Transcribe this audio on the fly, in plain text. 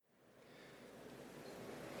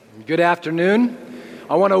Good afternoon.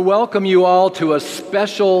 I want to welcome you all to a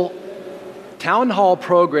special town hall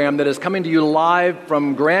program that is coming to you live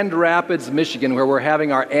from Grand Rapids, Michigan, where we're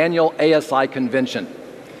having our annual ASI Convention.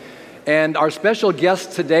 And our special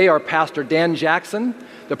guests today are Pastor Dan Jackson,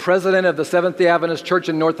 the president of the Seventh-day Adventist Church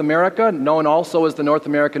in North America, known also as the North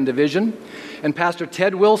American Division, and Pastor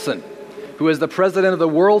Ted Wilson, who is the president of the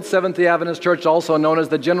World Seventh-day Adventist Church, also known as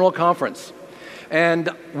the General Conference. And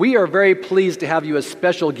we are very pleased to have you as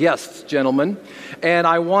special guests, gentlemen. And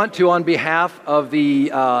I want to, on behalf of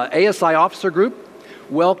the ASI Officer Group,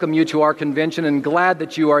 welcome you to our convention and glad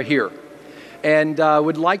that you are here. And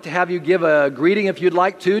would like to have you give a greeting, if you'd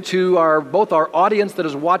like to both our audience that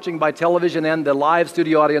is watching by television and the live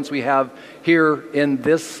studio audience we have here in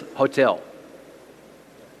this hotel.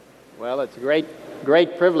 Well, it's a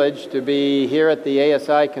great privilege to be here at the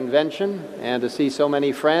ASI Convention and to see so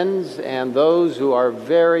many friends and those who are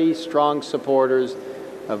very strong supporters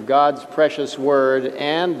of God's precious Word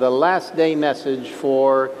and the last day message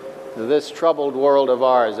for this troubled world of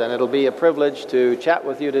ours. And it'll be a privilege to chat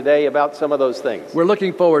with you today about some of those things. We're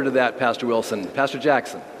looking forward to that, Pastor Wilson. Pastor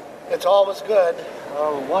Jackson. It's always good.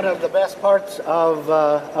 One of the best parts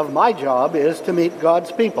of my job is to meet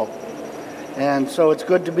God's people. And so it's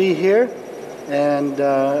good to be here. And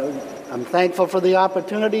I'm thankful for the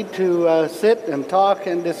opportunity to sit and talk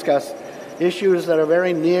and discuss issues that are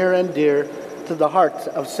very near and dear to the hearts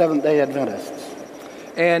of Seventh-day Adventists.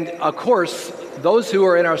 And of course, those who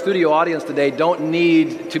are in our studio audience today don't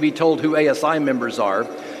need to be told who ASI members are.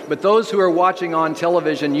 But those who are watching on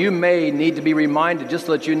television, you may need to be reminded, just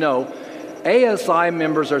to let you know, ASI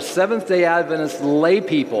members are Seventh-day Adventist lay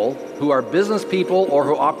people who are business people or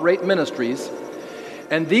who operate ministries.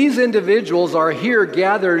 And these individuals are here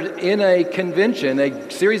gathered in a convention,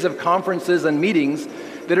 a series of conferences and meetings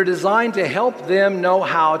that are designed to help them know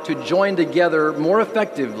how to join together more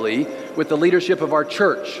effectively with the leadership of our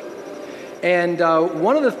church. And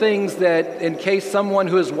one of the things that, in case someone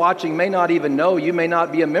who is watching may not even know, you may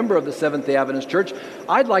not be a member of the Seventh-day Adventist Church,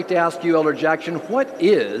 I'd like to ask you, Elder Jackson, what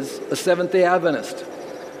is a Seventh-day Adventist?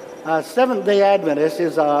 Seventh-day Adventist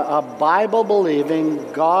is a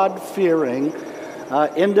Bible-believing, God-fearing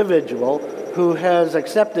individual who has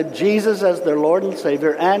accepted Jesus as their Lord and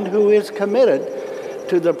Savior and who is committed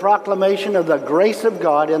to the proclamation of the grace of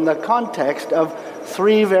God in the context of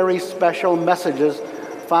three very special messages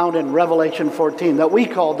found in Revelation 14 that we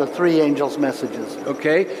call the three angels' messages.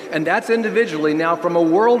 Okay, and that's individually. Now, from a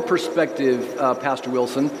world perspective, Pastor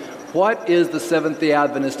Wilson, what is the Seventh-day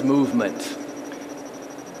Adventist movement?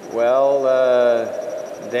 Well,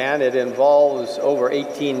 Dan, it involves over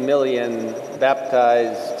 18 million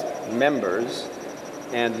baptized members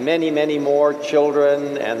and many, many more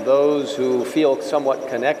children and those who feel somewhat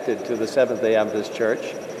connected to the Seventh-day Adventist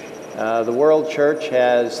Church. The World Church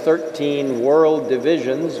has 13 world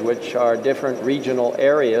divisions, which are different regional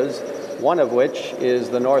areas, one of which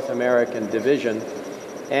is the North American Division.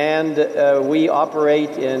 And we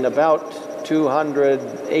operate in about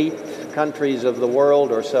 208 countries of the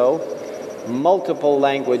world or so, multiple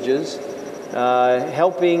languages,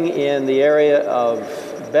 helping in the area of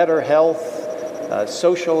better health,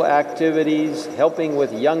 social activities, helping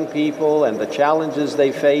with young people and the challenges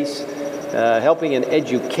they face, helping in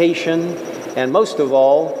education, and most of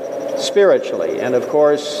all, spiritually. And of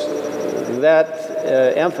course,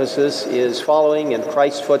 that emphasis is following in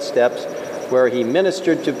Christ's footsteps, where he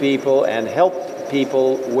ministered to people and helped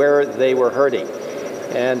people where they were hurting.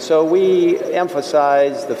 And so we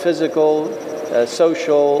emphasize the physical,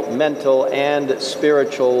 social, mental, and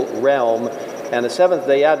spiritual realm. And the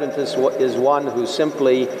Seventh-day Adventist is one who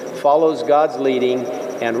simply follows God's leading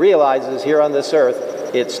and realizes here on this earth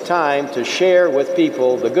it's time to share with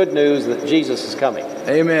people the good news that Jesus is coming.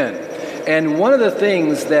 Amen. And one of the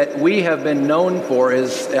things that we have been known for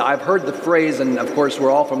is, I've heard the phrase, and of course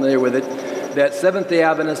we're all familiar with it, that Seventh-day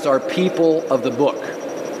Adventists are people of the book.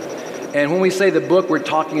 And when we say the book, we're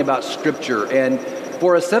talking about Scripture. And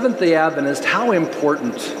for a Seventh-day Adventist, how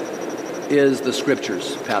important is the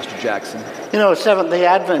Scriptures, Pastor Jackson? You know, Seventh-day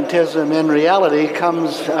Adventism in reality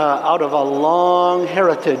comes out of a long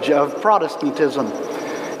heritage of Protestantism.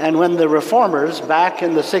 And when the Reformers back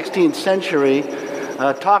in the 16th century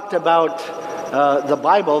talked about the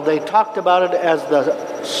Bible, they talked about it as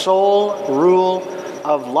the sole rule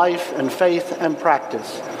of life and faith and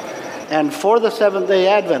practice. And for the Seventh-day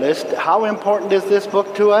Adventist, how important is this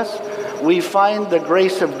book to us? We find the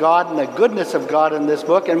grace of God and the goodness of God in this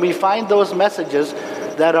book, and we find those messages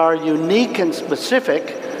that are unique and specific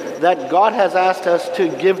that God has asked us to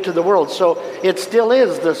give to the world. So it still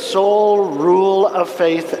is the sole rule of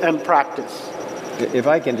faith and practice. If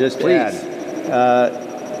I can just Please. add,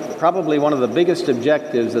 probably one of the biggest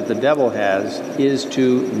objectives that the devil has is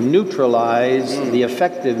to neutralize the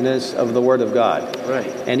effectiveness of the Word of God. Right.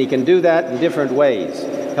 And he can do that in different ways,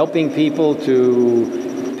 helping people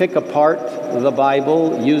to pick apart the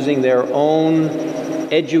Bible using their own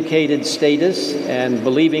educated status and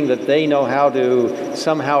believing that they know how to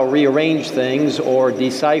somehow rearrange things or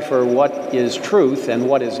decipher what is truth and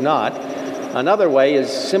what is not. Another way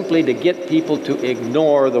is simply to get people to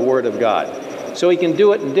ignore the Word of God. So he can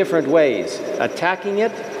do it in different ways, attacking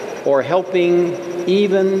it or helping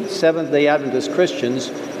even Seventh-day Adventist Christians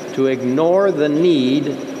to ignore the need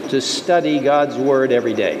to study God's Word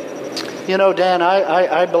every day. You know, Dan,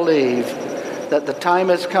 I believe that the time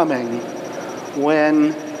is coming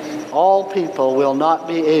when all people will not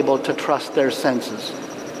be able to trust their senses.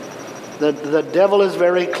 The devil is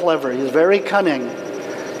very clever. He's very cunning.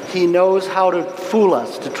 He knows how to fool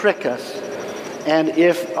us, to trick us. And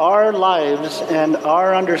if our lives and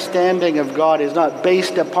our understanding of God is not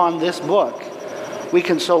based upon this book, we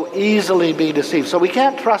can so easily be deceived. So we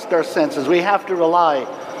can't trust our senses. We have to rely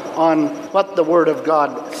on what the Word of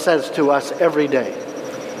God says to us every day.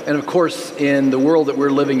 And of course, in the world that we're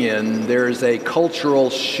living in, there's a cultural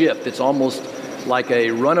shift. It's almost like a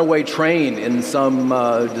runaway train in some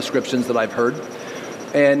descriptions that I've heard.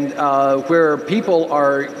 And where people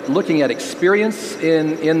are looking at experience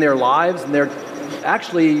in their lives, and they're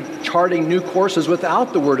actually charting new courses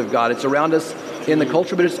without the Word of God. It's around us in the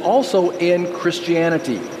culture, but it's also in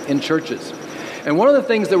Christianity, in churches. And one of the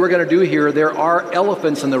things that we're going to do here, there are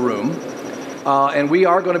elephants in the room, and we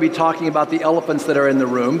are going to be talking about the elephants that are in the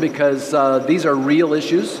room because these are real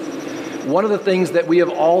issues. One of the things that we have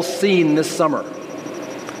all seen this summer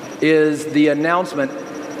is the announcement,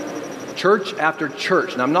 church after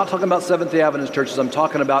church. And I'm not talking about Seventh-day Adventist churches. I'm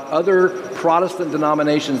talking about other Protestant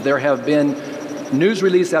denominations. There have been news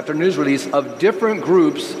release after news release of different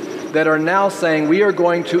groups that are now saying we are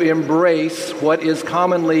going to embrace what is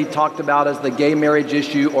commonly talked about as the gay marriage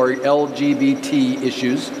issue or LGBT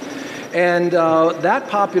issues. And that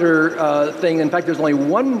popular thing, in fact, there's only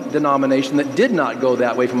one denomination that did not go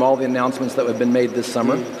that way from all the announcements that have been made this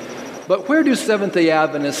summer. But where do Seventh-day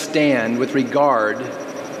Adventists stand with regard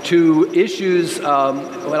to issues,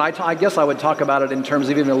 I guess I would talk about it in terms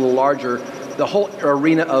of even a little larger, the whole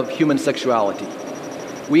arena of human sexuality?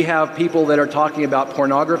 We have people that are talking about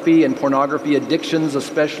pornography and pornography addictions,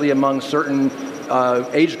 especially among certain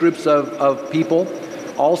age groups of people.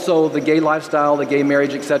 Also the gay lifestyle, the gay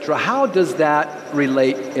marriage, etc. How does that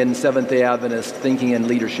relate in Seventh-day Adventist thinking and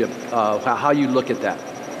leadership, how you look at that?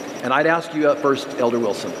 And I'd ask you first, Elder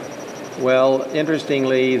Wilson. Well,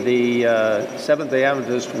 interestingly, the Seventh-day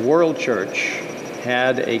Adventist World Church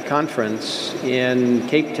had a conference in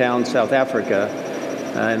Cape Town, South Africa,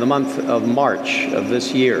 in the month of March of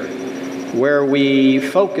this year, where we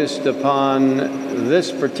focused upon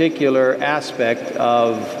this particular aspect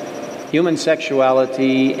of human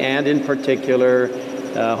sexuality and, in particular,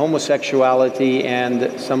 homosexuality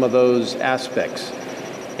and some of those aspects.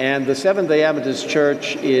 And the Seventh-day Adventist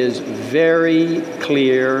Church is very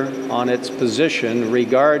clear on its position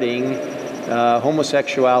regarding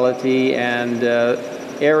homosexuality and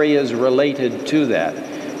areas related to that.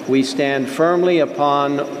 We stand firmly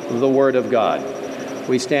upon the Word of God.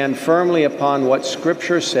 We stand firmly upon what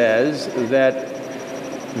Scripture says, that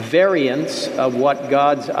variants of what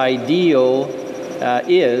God's ideal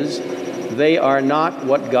is, they are not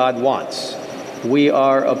what God wants. We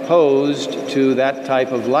are opposed to that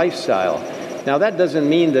type of lifestyle. Now, that doesn't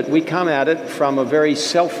mean that we come at it from a very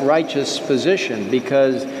self-righteous position,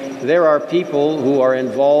 because there are people who are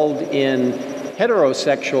involved in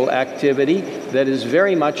heterosexual activity that is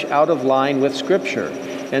very much out of line with Scripture.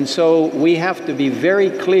 And so we have to be very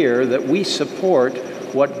clear that we support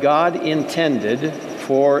what God intended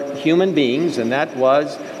for human beings, and that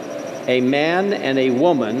was a man and a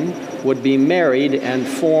woman would be married and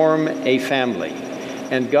form a family.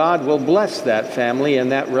 And God will bless that family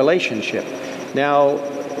and that relationship. Now,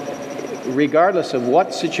 regardless of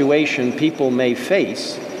what situation people may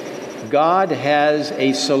face, God has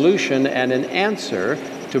a solution and an answer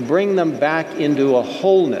to bring them back into a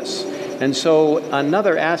wholeness. And so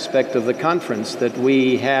another aspect of the conference that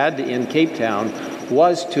we had in Cape Town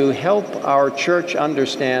was to help our church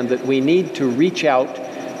understand that we need to reach out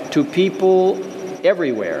to people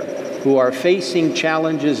everywhere who are facing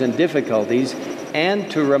challenges and difficulties, and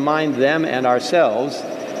to remind them and ourselves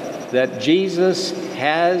that Jesus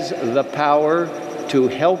has the power to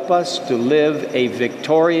help us to live a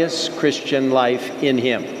victorious Christian life in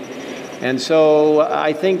Him. And so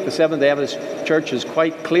I think the Seventh-day Adventist Church is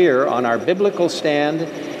quite clear on our biblical stand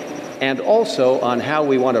and also on how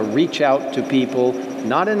we want to reach out to people,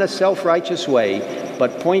 not in a self-righteous way,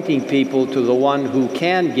 but pointing people to the one who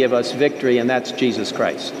can give us victory, and that's Jesus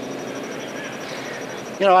Christ.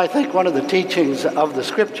 You know, I think one of the teachings of the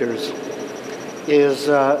Scriptures is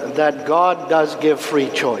that God does give free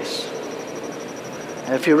choice.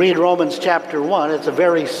 If you read Romans chapter 1, it's a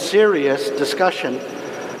very serious discussion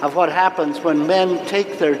of what happens when men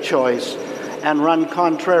take their choice and run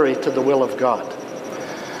contrary to the will of God.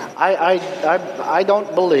 I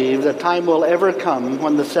don't believe that time will ever come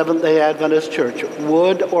when the Seventh-day Adventist Church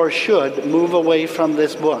would or should move away from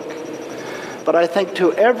this book. But I think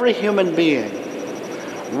to every human being,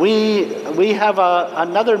 we have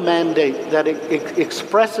another mandate that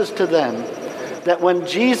expresses to them that when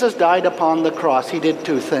Jesus died upon the cross, he did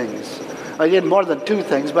two things. He did more than two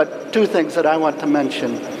things, but two things that I want to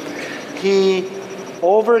mention. He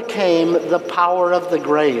overcame the power of the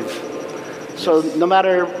grave. So no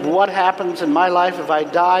matter what happens in my life, if I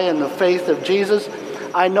die in the faith of Jesus,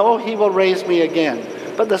 I know he will raise me again.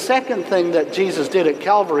 But the second thing that Jesus did at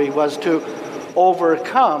Calvary was to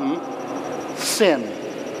overcome sin.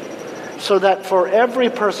 So that for every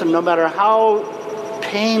person, no matter how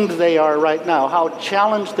pained they are right now, how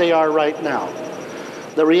challenged they are right now,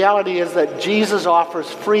 the reality is that Jesus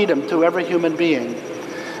offers freedom to every human being.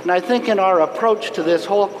 And I think in our approach to this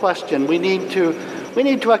whole question, we need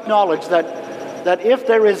to acknowledge that if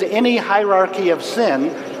there is any hierarchy of sin,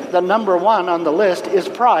 the number one on the list is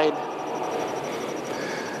pride.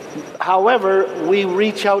 However, we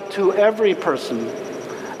reach out to every person,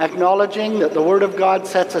 acknowledging that the Word of God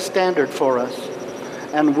sets a standard for us,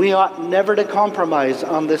 and we ought never to compromise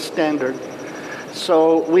on this standard.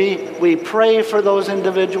 So we pray for those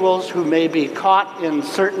individuals who may be caught in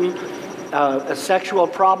certain sexual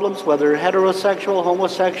problems, whether heterosexual,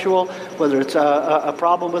 homosexual, whether it's a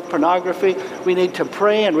problem with pornography. We need to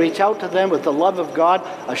pray and reach out to them with the love of God,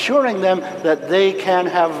 assuring them that they can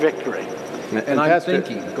have victory. And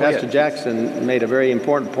Pastor Jackson made a very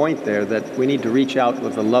important point there, that we need to reach out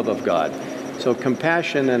with the love of God. So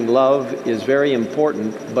compassion and love is very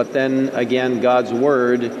important, but then again, God's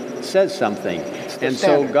Word says something. And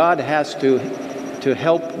so God has to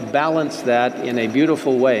help balance that in a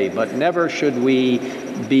beautiful way, but never should we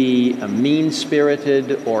be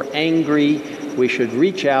mean-spirited or angry. We should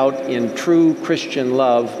reach out in true Christian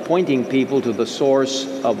love, pointing people to the source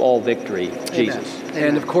of all victory, Jesus. Amen.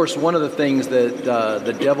 And of course, one of the things that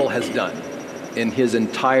the devil has done in his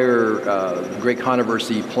entire great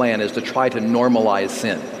controversy plan is to try to normalize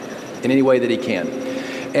sin in any way that he can.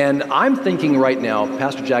 And I'm thinking right now,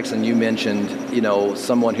 Pastor Jackson, you mentioned,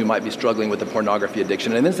 someone who might be struggling with a pornography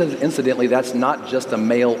addiction. And incidentally, that's not just a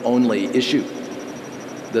male-only issue.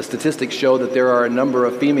 The statistics show that there are a number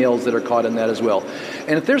of females that are caught in that as well.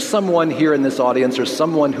 And if there's someone here in this audience or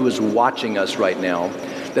someone who is watching us right now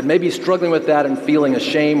that may be struggling with that and feeling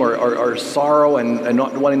ashamed or sorrow and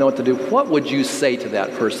not wanting to know what to do, what would you say to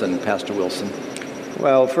that person, Pastor Wilson?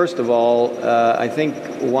 Well, first of all, I think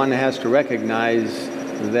one has to recognize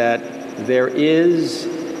that there is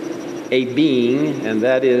a being, and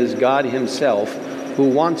that is God himself, who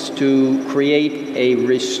wants to create a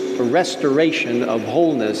restoration of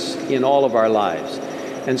wholeness in all of our lives.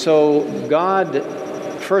 And so God,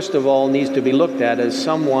 first of all, needs to be looked at as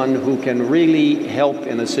someone who can really help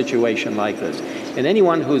in a situation like this. And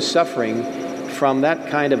anyone who's suffering from that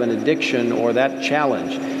kind of an addiction or that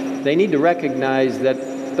challenge, they need to recognize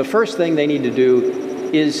that the first thing they need to do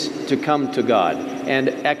is to come to God and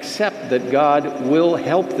accept that God will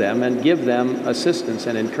help them and give them assistance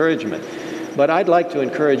and encouragement. But I'd like to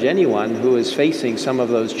encourage anyone who is facing some of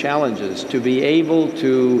those challenges to be able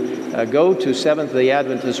to go to Seventh-day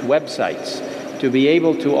Adventist websites, to be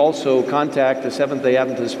able to also contact a Seventh-day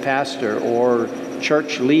Adventist pastor or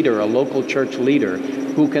church leader, a local church leader,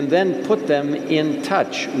 who can then put them in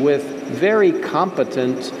touch with very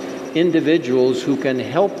competent individuals who can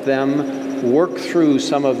help them work through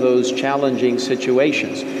some of those challenging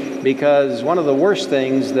situations. Because one of the worst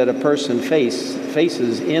things that a person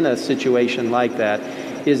faces in a situation like that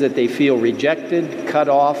is that they feel rejected, cut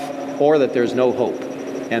off, or that there's no hope.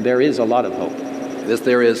 And there is a lot of hope. Yes,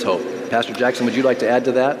 there is hope. Pastor Jackson, would you like to add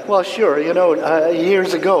to that? Well, sure.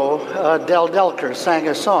 Years ago, Del Delker sang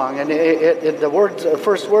a song, and the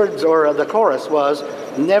first words or the chorus was,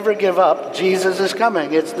 "Never give up, Jesus is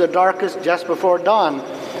coming. It's the darkest just before dawn."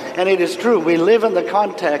 And it is true, we live in the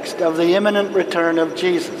context of the imminent return of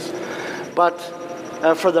Jesus. But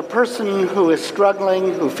for the person who is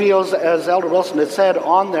struggling, who feels, as Elder Wilson had said,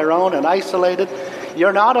 on their own and isolated,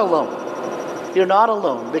 you're not alone. You're not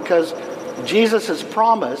alone, because Jesus has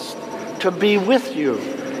promised to be with you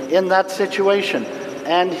in that situation.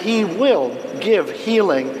 and He will give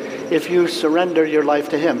healing if you surrender your life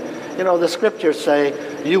to Him. You know, the scriptures say,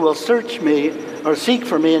 you will search me or seek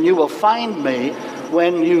for me and you will find me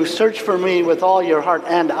when you search for me with all your heart,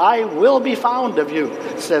 and I will be found of you,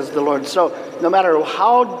 says the Lord. So no matter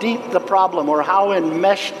how deep the problem or how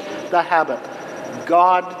enmeshed the habit,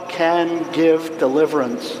 God can give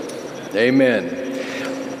deliverance. Amen.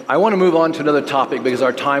 I want to move on to another topic because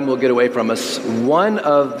our time will get away from us. One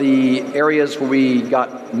of the areas where we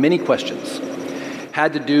got many questions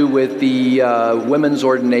had to do with the women's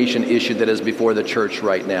ordination issue that is before the church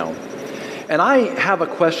right now. And I have a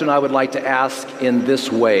question I would like to ask in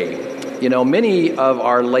this way. You know, many of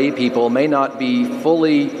our lay people may not be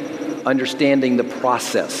fully understanding the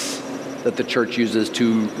process that the church uses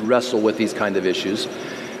to wrestle with these kind of issues.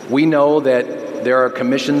 We know that there are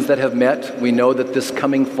commissions that have met. We know that this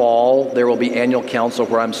coming fall there will be annual council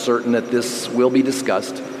where I'm certain that this will be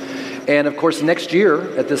discussed. And of course, next year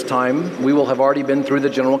at this time, we will have already been through the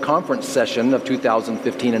General Conference session of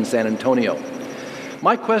 2015 in San Antonio.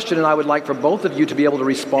 My question, and I would like for both of you to be able to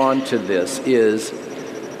respond to this, is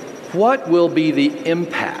what will be the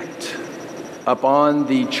impact upon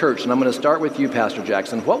the church? And I'm going to start with you, Pastor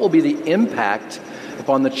Jackson. What will be the impact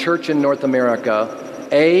upon the church in North America,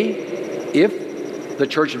 A, if the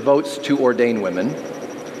church votes to ordain women,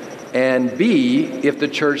 and B, if the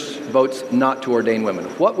church votes not to ordain women?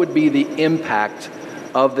 What would be the impact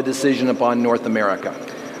of the decision upon North America?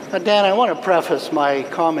 Dan, I want to preface my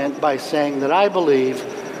comment by saying that I believe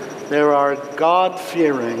there are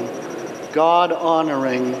God-fearing,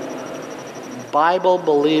 God-honoring,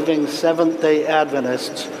 Bible-believing Seventh-day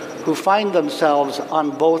Adventists who find themselves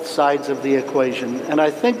on both sides of the equation. And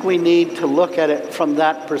I think we need to look at it from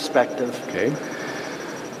that perspective. Okay.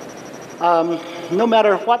 No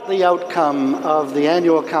matter what the outcome of the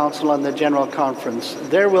annual council and the General Conference,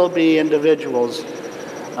 there will be individuals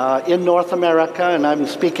in North America, and I'm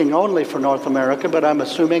speaking only for North America, but I'm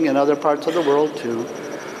assuming in other parts of the world too,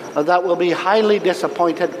 that will be highly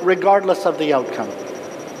disappointed regardless of the outcome.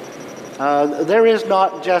 There is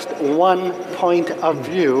not just one point of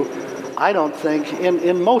view, I don't think,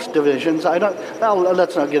 in most divisions.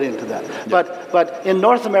 Let's not get into that. Yeah. But in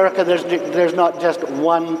North America, there's not just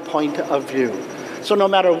one point of view. So no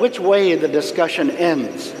matter which way the discussion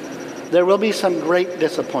ends, there will be some great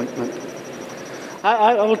disappointment.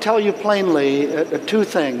 I will tell you plainly two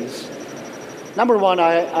things. Number one,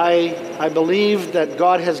 I believe that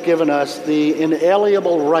God has given us the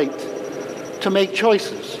inalienable right to make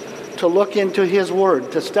choices, to look into His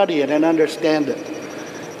Word, to study it and understand it.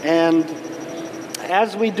 And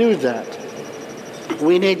as we do that,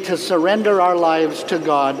 we need to surrender our lives to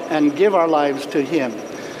God and give our lives to Him.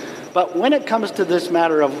 But when it comes to this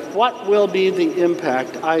matter of what will be the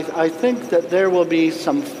impact, I think that there will be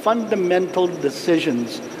some fundamental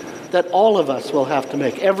decisions that all of us will have to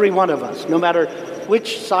make, every one of us, no matter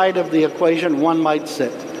which side of the equation one might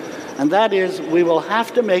sit. And that is, we will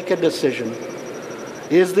have to make a decision.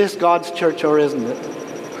 Is this God's church or isn't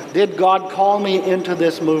it? Did God call me into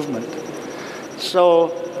this movement? So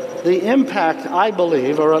the impact, I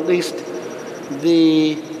believe, or at least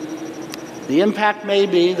the impact may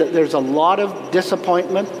be that there's a lot of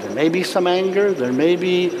disappointment, there may be some anger, there may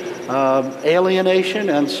be alienation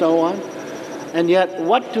and so on. And yet,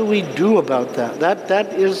 what do we do about that?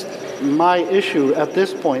 That is my issue at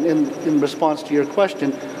this point in response to your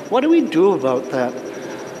question. What do we do about that?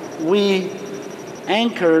 We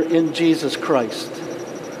anchor in Jesus Christ.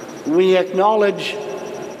 We acknowledge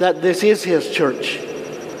that this is His church.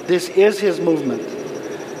 This is His movement.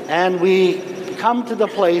 And we come to the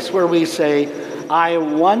place where we say, I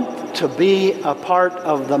want to be a part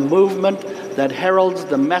of the movement that heralds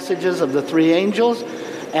the messages of the three angels,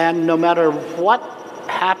 and no matter what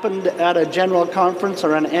happened at a general conference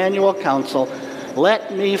or an annual council,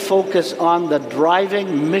 let me focus on the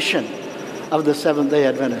driving mission of the Seventh-day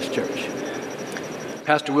Adventist Church.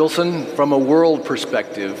 Pastor Wilson, from a world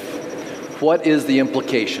perspective, what is the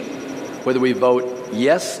implication, whether we vote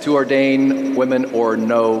yes to ordain women or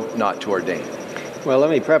no, not to ordain? Well,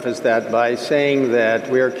 let me preface that by saying that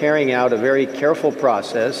we are carrying out a very careful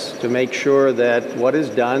process to make sure that what is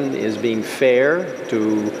done is being fair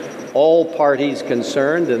to all parties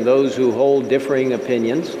concerned and those who hold differing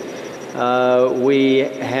opinions. We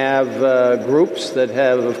have groups that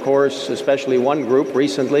have, of course, especially one group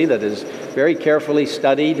recently that is very carefully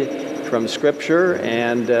studied from Scripture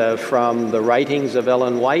and from the writings of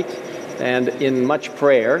Ellen White, and in much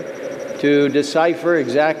prayer, to decipher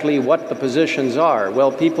exactly what the positions are.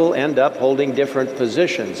 Well, people end up holding different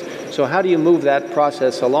positions. So how do you move that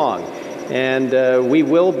process along? And we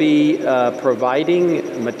will be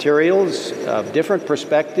providing materials of different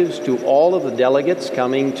perspectives to all of the delegates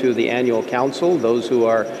coming to the annual council, those who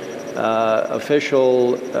are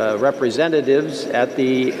official representatives at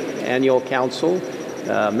the annual council,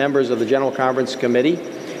 members of the General Conference Committee.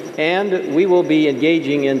 And we will be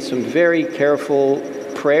engaging in some very careful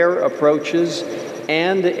prayer approaches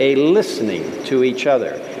and a listening to each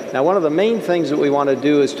other. Now, one of the main things that we want to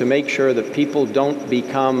do is to make sure that people don't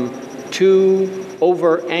become too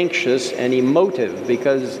over anxious and emotive,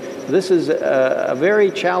 because this is a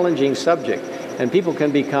very challenging subject, and people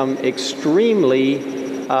can become extremely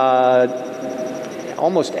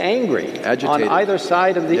almost angry, agitated, on either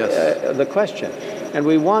side of the question. And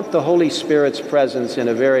we want the Holy Spirit's presence in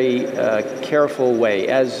a very careful way,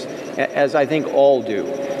 as I think all do.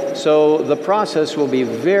 So the process will be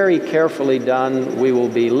very carefully done. We will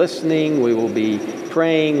be listening, we will be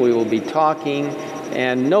praying, we will be talking,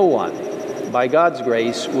 and no one, by God's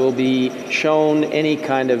grace, will be shown any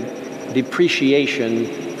kind of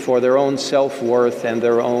depreciation for their own self-worth and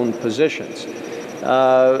their own positions.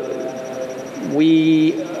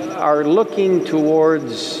 We are looking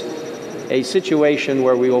towards a situation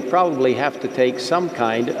where we will probably have to take some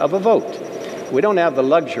kind of a vote. We don't have the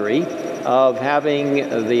luxury of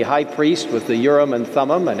having the high priest with the Urim and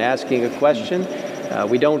Thummim and asking a question.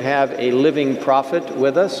 We don't have a living prophet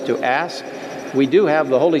with us to ask. We do have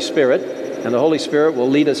the Holy Spirit, and the Holy Spirit will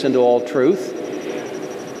lead us into all truth.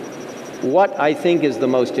 What I think is the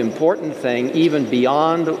most important thing, even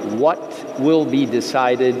beyond what will be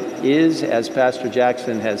decided, is, as Pastor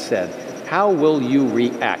Jackson has said, how will you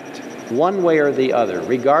react, one way or the other,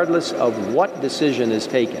 regardless of what decision is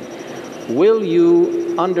taken? Will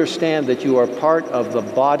you understand that you are part of the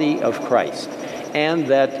body of Christ, and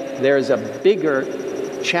that there's a bigger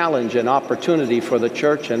challenge and opportunity for the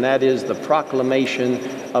church, and that is the proclamation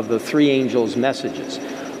of the three angels' messages?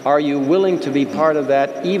 Are you willing to be part of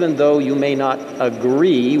that, even though you may not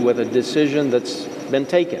agree with a decision that's been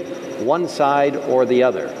taken, one side or the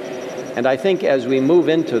other? And I think as we move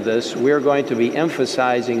into this, we're going to be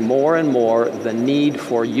emphasizing more and more the need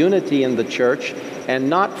for unity in the church, and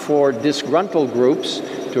not for disgruntled groups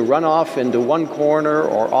to run off into one corner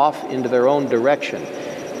or off into their own direction.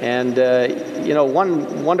 And,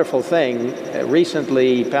 one wonderful thing,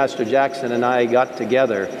 recently Pastor Jackson and I got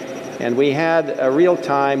together, and we had a real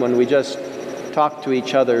time when we just talked to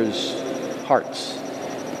each other's hearts.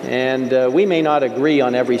 And we may not agree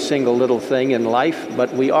on every single little thing in life,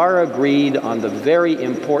 but we are agreed on the very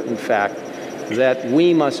important fact that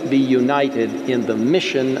we must be united in the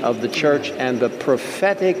mission of the church and the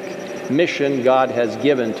prophetic mission God has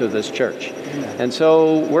given to this church. And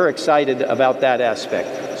so we're excited about that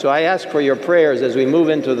aspect. So I ask for your prayers as we move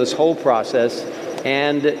into this whole process,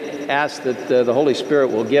 and ask that the Holy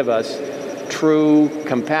Spirit will give us true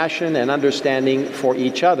compassion and understanding for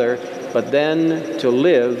each other, but then to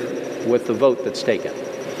live with the vote that's taken.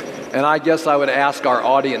 And I guess I would ask our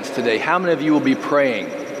audience today, how many of you will be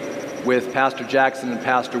praying with Pastor Jackson and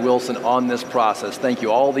Pastor Wilson on this process? Thank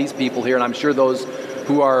you, all these people here, and I'm sure those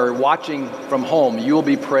who are watching from home, you will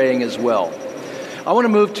be praying as well. I want to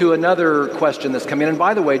move to another question that's come in. And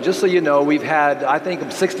by the way, just so you know, we've had, I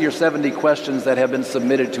think, 60 or 70 questions that have been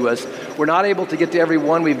submitted to us. We're not able to get to every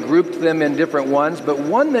one. We've grouped them in different ones. But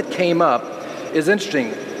one that came up is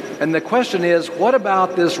interesting. And the question is, what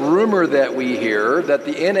about this rumor that we hear that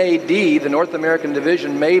the NAD, the North American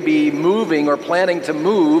Division, may be moving or planning to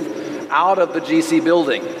move out of the GC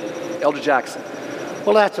building? Elder Jackson.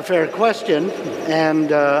 Well, that's a fair question,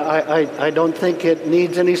 and I don't think it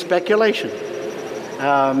needs any speculation.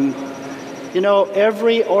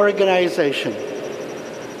 Every organization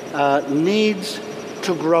needs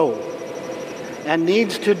to grow and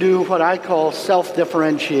needs to do what I call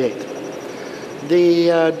self-differentiate.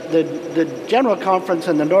 The General Conference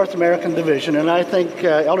and the North American Division, and I think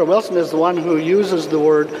Elder Wilson is the one who uses the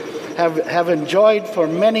word, have enjoyed for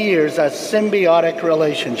many years a symbiotic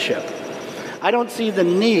relationship. I don't see the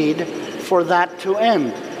need for that to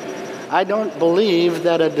end. I don't believe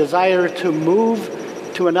that a desire to move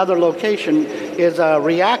to another location is a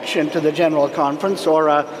reaction to the General Conference or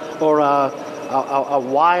a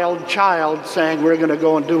wild child saying we're going to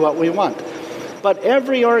go and do what we want. But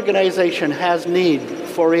every organization has need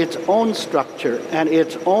for its own structure and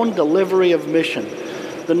its own delivery of mission.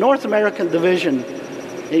 The North American Division,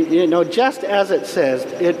 just as it says,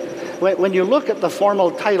 when you look at the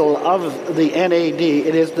formal title of the NAD,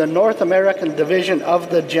 it is the North American Division of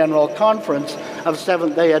the General Conference of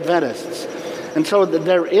Seventh-day Adventists. And so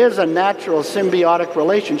there is a natural symbiotic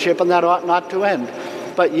relationship, and that ought not to end.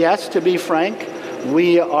 But yes, to be frank,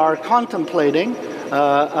 we are contemplating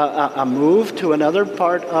a move to another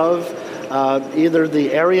part of either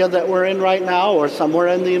the area that we're in right now or somewhere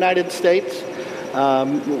in the United States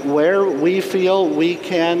where we feel we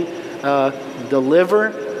can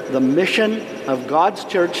deliver the mission of God's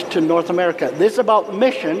church to North America. This is about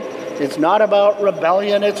mission. It's not about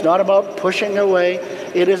rebellion. It's not about pushing away.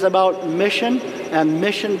 It is about mission and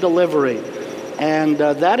mission delivery. And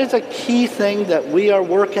that is a key thing that we are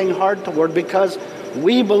working hard toward because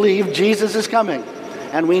we believe Jesus is coming.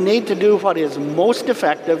 And we need to do what is most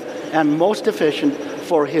effective and most efficient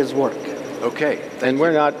for his work. Okay. And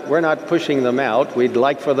we're not pushing them out. We'd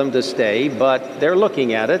like for them to stay, but they're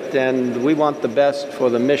looking at it, and we want the best for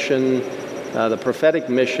the mission, the prophetic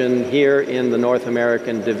mission here in the North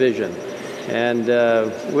American division. And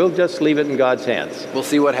we'll just leave it in God's hands. We'll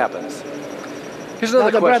see what happens. Here's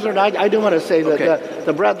another question. Brethren, I do want to say that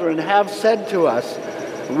the brethren have said to us,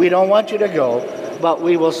 we don't want you to go, but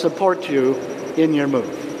we will support you in your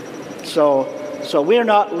move. So we're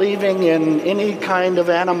not leaving in any kind of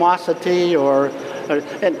animosity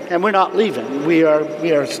and we're not leaving. We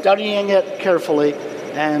are studying it carefully,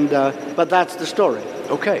 but that's the story.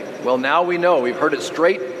 Okay. Well, now we know. We've heard it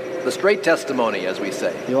straight, the straight testimony, as we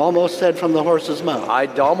say. You almost said from the horse's mouth. I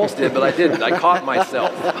almost did, but I didn't. I caught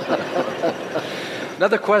myself.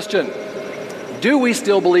 Another question. Do we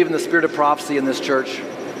still believe in the spirit of prophecy in this church?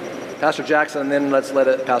 Pastor Jackson, and then let's let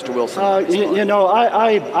it, Pastor Wilson.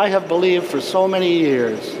 I have believed for so many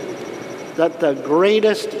years that the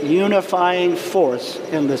greatest unifying force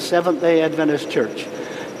in the Seventh-day Adventist Church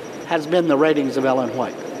has been the writings of Ellen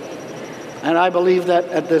White. And I believe that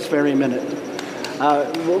at this very minute.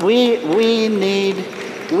 We need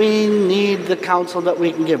the counsel that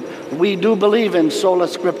we can give. We do believe in sola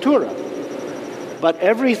scriptura. But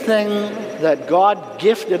everything that God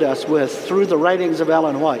gifted us with through the writings of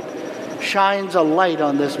Ellen White shines a light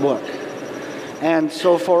on this book. And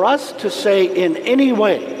so for us to say in any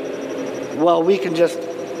way, well, we can just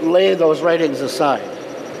lay those writings aside,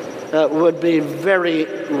 would be very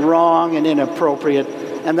wrong and inappropriate.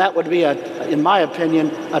 And that would be, in my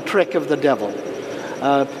opinion, a trick of the devil.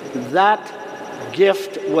 That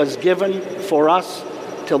gift was given for us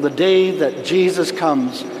till the day that Jesus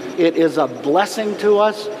comes. It is a blessing to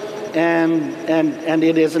us, and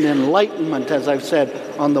it is an enlightenment, as I've said,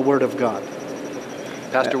 on the Word of God.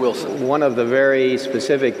 Pastor Wilson. One of the very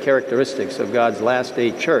specific characteristics of God's last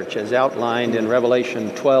day church, as outlined in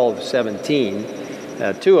Revelation 12:17,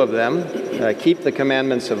 two of them, keep the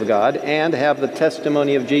commandments of God and have the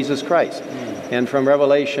testimony of Jesus Christ. And from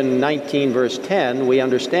Revelation 19, verse 10, we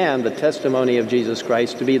understand the testimony of Jesus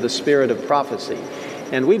Christ to be the spirit of prophecy.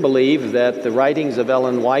 And we believe that the writings of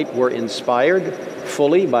Ellen White were inspired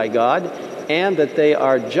fully by God, and that they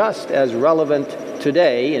are just as relevant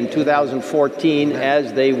today in 2014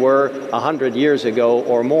 as they were 100 years ago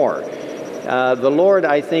or more. The Lord,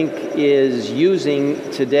 I think, is using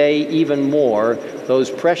today even more those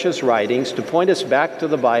precious writings to point us back to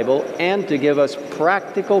the Bible and to give us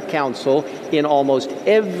practical counsel in almost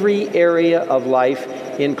every area of life,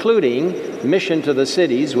 including mission to the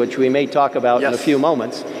cities, which we may talk about in a few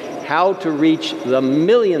moments, how to reach the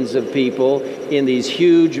millions of people in these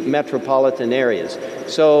huge metropolitan areas.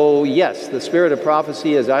 So, yes, the spirit of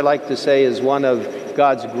prophecy, as I like to say, is one of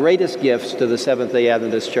God's greatest gifts to the Seventh-day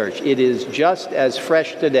Adventist Church. It is just as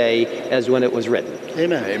fresh today as when it was written.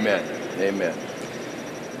 Amen. Amen. Amen.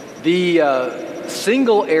 The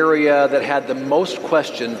single area that had the most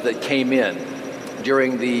questions that came in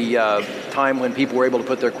during the time when people were able to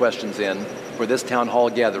put their questions in for this town hall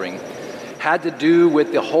gathering had to do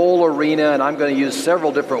with the whole arena, and I'm going to use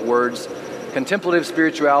several different words: contemplative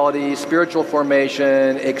spirituality, spiritual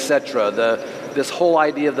formation, etc. This whole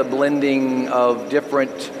idea of the blending of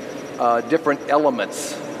different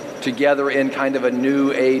elements together in kind of a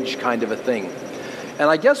new age kind of a thing. And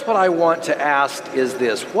I guess what I want to ask is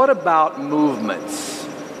this: what about movements?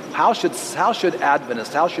 How should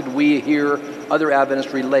Adventists, how should we here, other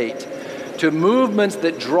Adventists, relate to movements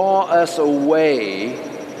that draw us away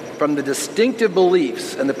from the distinctive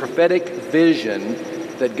beliefs and the prophetic vision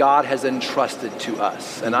that God has entrusted to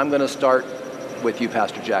us? And I'm going to start with you,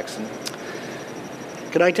 Pastor Jackson.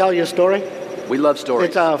 Can I tell you a story? We love stories.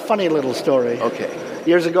 It's a funny little story. Okay.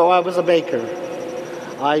 Years ago, I was a baker.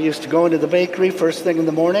 I used to go into the bakery first thing in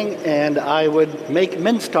the morning, and I would make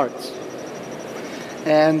mince tarts.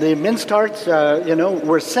 And the mince tarts,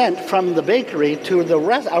 were sent from the bakery to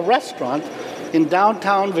a restaurant in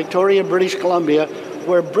downtown Victoria, British Columbia,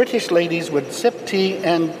 where British ladies would sip tea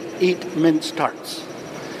and eat mince tarts.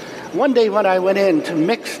 One day when I went in to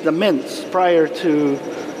mix the mince prior to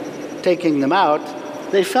taking them out,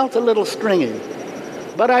 they felt a little stringy.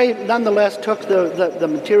 But I nonetheless took the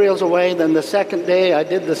materials away. Then the second day I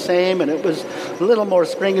did the same, and it was a little more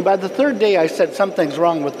springy. By the third day I said, something's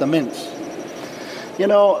wrong with the mints. You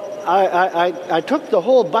know, I took the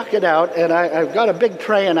whole bucket out, and I've got a big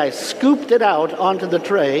tray, and I scooped it out onto the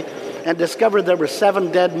tray and discovered there were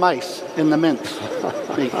 7 dead mice in the mints.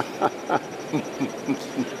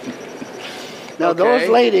 Now, those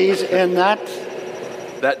ladies in that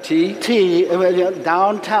tea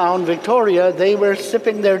downtown Victoria, they were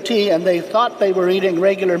sipping their tea, and they thought they were eating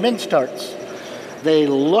regular mince tarts. They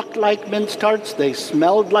looked like mince tarts, they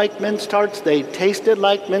smelled like mince tarts, they tasted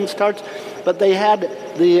like mince tarts, but they had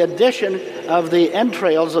the addition of the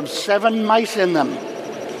entrails of 7 mice in them.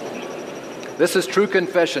 This is true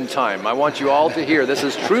confession time. I want you all to hear. This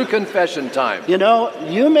is true confession time. You know,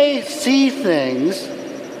 you may see things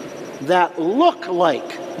that look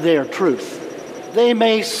like they're truth. They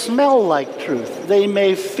may smell like truth. They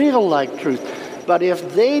may feel like truth. But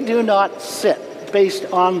if they do not sit based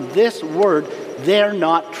on this word, they're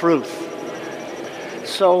not truth.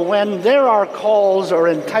 So when there are calls or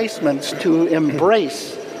enticements to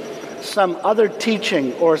embrace some other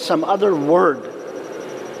teaching or some other word,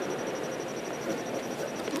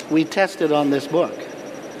 we test it on this book.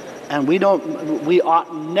 And we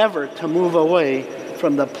ought never to move away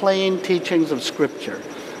from the plain teachings of Scripture.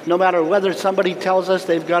 No matter whether somebody tells us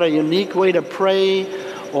they've got a unique way to pray,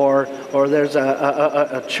 or there's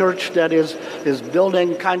a church that is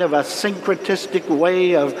building kind of a syncretistic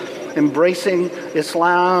way of embracing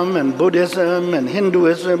Islam and Buddhism and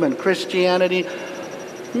Hinduism and Christianity.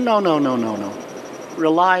 No.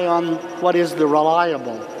 Rely on what is the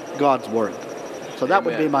reliable God's Word. So that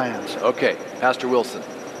would be my answer. Okay, Pastor Wilson.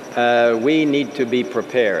 We need to be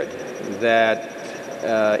prepared that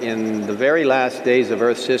in the very last days of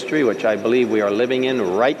Earth's history, which I believe we are living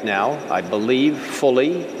in right now, I believe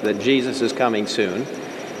fully that Jesus is coming soon.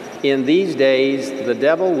 In these days, the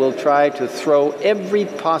devil will try to throw every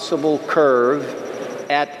possible curve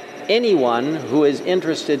at anyone who is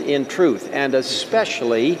interested in truth, and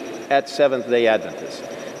especially at Seventh-day Adventists.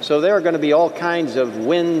 So there are going to be all kinds of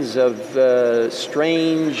winds of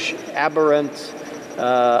strange, aberrant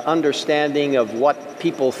understanding of what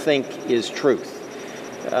people think is truth.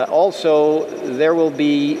 Also, there will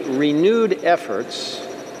be renewed efforts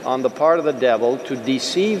on the part of the devil to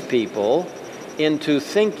deceive people into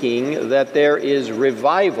thinking that there is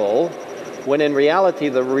revival, when in reality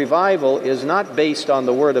the revival is not based on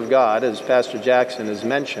the Word of God, as Pastor Jackson has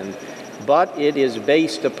mentioned, but it is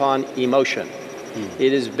based upon emotion.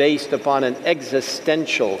 It is based upon an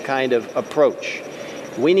existential kind of approach.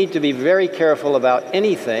 We need to be very careful about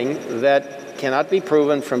anything that cannot be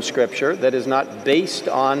proven from Scripture, that is not based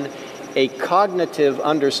on a cognitive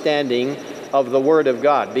understanding of the Word of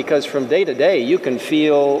God, because from day to day you can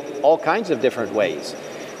feel all kinds of different ways.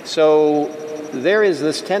 So there is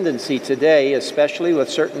this tendency today, especially with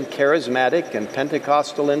certain charismatic and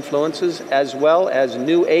Pentecostal influences, as well as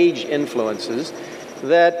New Age influences,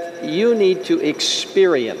 that you need to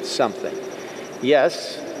experience something.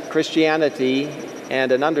 Yes, Christianity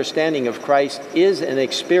and an understanding of Christ is an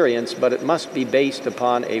experience, but it must be based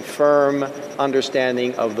upon a firm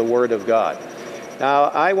understanding of the Word of God. Now,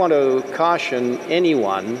 I want to caution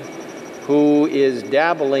anyone who is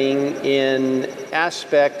dabbling in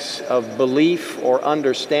aspects of belief or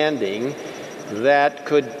understanding that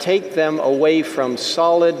could take them away from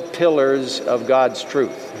solid pillars of God's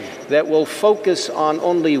truth, that will focus on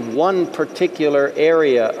only one particular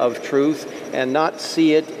area of truth and not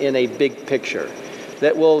see it in a big picture,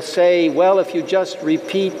 that will say, well, if you just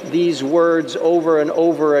repeat these words over and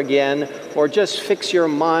over again, or just fix your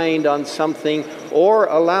mind on something, or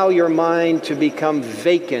allow your mind to become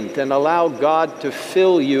vacant and allow God to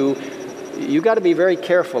fill you, you got to be very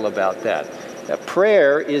careful about that.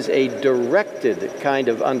 Prayer is a directed kind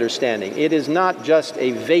of understanding. It is not just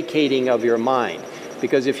a vacating of your mind,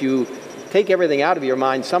 because if you take everything out of your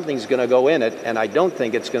mind, something's going to go in it, and I don't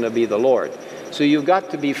think it's going to be the Lord. So you've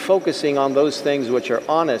got to be focusing on those things which are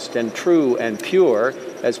honest and true and pure,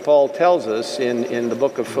 as Paul tells us in the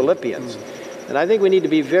book of Philippians. And I think we need to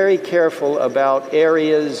be very careful about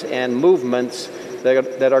areas and movements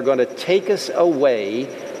that are going to take us away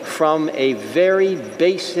from a very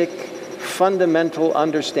basic, fundamental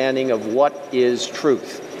understanding of what is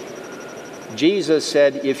truth. Jesus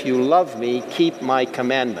said, if you love me, keep my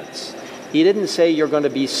commandments. He didn't say you're going to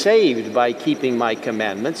be saved by keeping my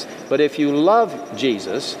commandments, but if you love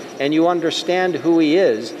Jesus and you understand who he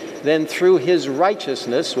is, then through his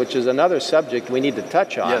righteousness, which is another subject we need to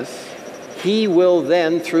touch on, yes, he will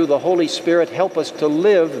then, through the Holy Spirit, help us to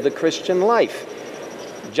live the Christian life,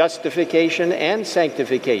 justification and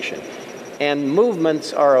sanctification. and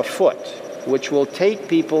movements are afoot which will take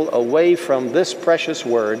people away from this precious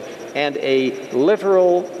word and a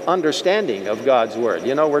literal understanding of God's word.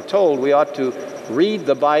 You know, we're told we ought to read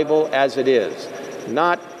the Bible as it is,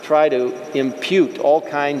 not try to impute all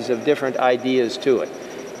kinds of different ideas to it.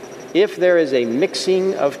 If there is a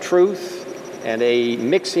mixing of truth and a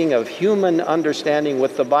mixing of human understanding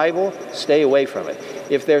with the Bible, stay away from it.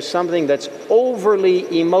 If there's something that's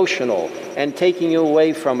overly emotional and taking you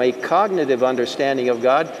away from a cognitive understanding of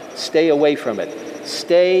God, stay away from it.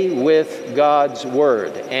 Stay with God's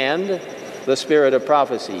Word and the spirit of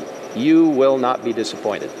prophecy. You will not be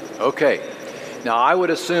disappointed. Okay. Now, I would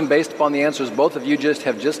assume, based upon the answers both of you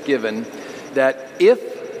have just given, that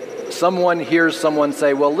if someone hears someone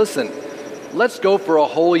say, well, listen, let's go for a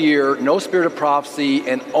whole year, no spirit of prophecy,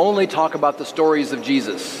 and only talk about the stories of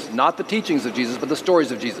Jesus, not the teachings of Jesus, but the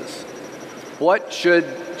stories of Jesus. What should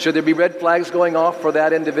there be red flags going off for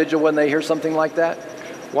that individual when they hear something like that?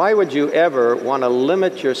 Why would you ever want to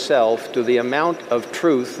limit yourself to the amount of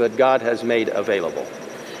truth that God has made available?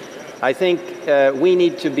 I think we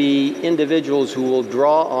need to be individuals who will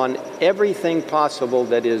draw on everything possible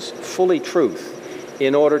that is fully truth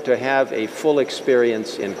in order to have a full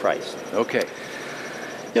experience in Christ. Okay.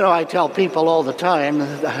 You know, I tell people all the time,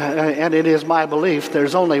 and it is my belief,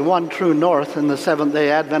 there's only one true north in the Seventh-day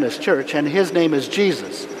Adventist Church, and his name is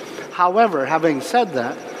Jesus. However, having said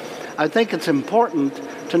that, I think it's important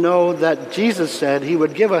to know that Jesus said he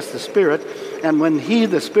would give us the Spirit, and when he,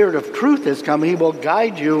 the Spirit of truth, is come, he will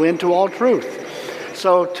guide you into all truth.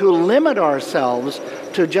 So to limit ourselves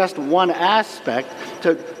to just one aspect,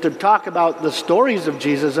 to talk about the stories of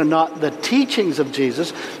Jesus and not the teachings of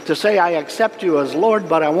Jesus, to say, I accept you as Lord,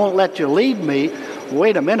 but I won't let you lead me.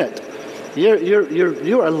 Wait a minute.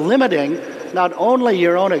 You are limiting not only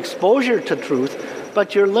your own exposure to truth,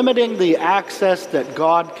 but you're limiting the access that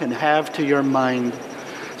God can have to your mind.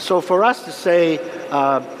 So for us to say,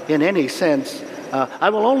 in any sense, I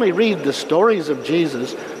will only read the stories of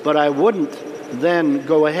Jesus, but I wouldn't then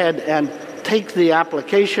go ahead and take the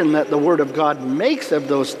application that the Word of God makes of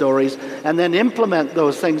those stories and then implement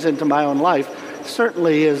those things into my own life,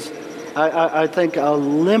 certainly is, I think, a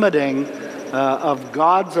limiting of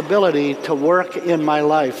God's ability to work in my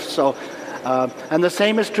life. So, and the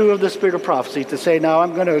same is true of the spirit of prophecy, to say, now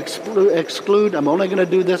I'm going to exclude, I'm only going to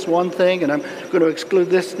do this one thing, and I'm going to exclude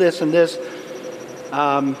this, and this.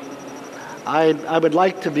 I would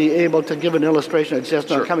like to be able to give an illustration. It's just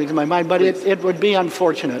not coming to my mind, but it would be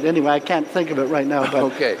unfortunate. Anyway, I can't think of it right now. But,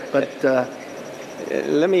 okay. But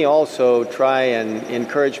let me also try and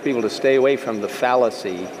encourage people to stay away from the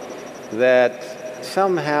fallacy that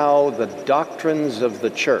somehow the doctrines of the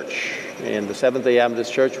church, in the Seventh-day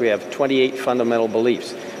Adventist Church we have 28 fundamental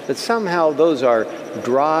beliefs, that somehow those are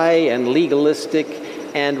dry and legalistic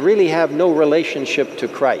and really have no relationship to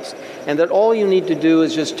Christ. And that all you need to do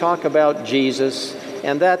is just talk about Jesus,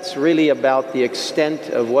 and that's really about the extent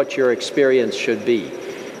of what your experience should be.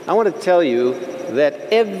 I want to tell you that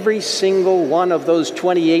every single one of those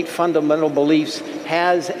 28 fundamental beliefs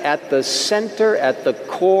has at the center, at the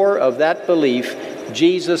core of that belief,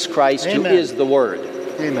 Jesus Christ, Amen. Who is the Word.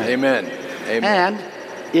 Amen. Amen. Amen.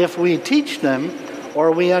 And if we teach them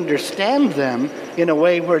or we understand them in a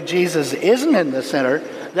way where Jesus isn't in the center,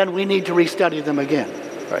 then we need to restudy them again.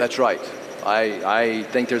 Right. That's right. I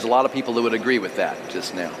think there's a lot of people that would agree with that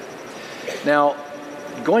just now. Now,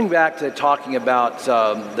 going back to talking about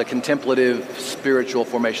the contemplative spiritual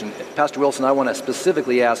formation, Pastor Wilson, I want to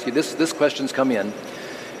specifically ask you, this question's come in,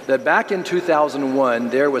 that back in 2001,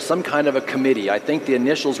 there was some kind of a committee. I think the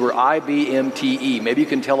initials were IBMTE. Maybe you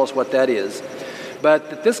can tell us what that is. But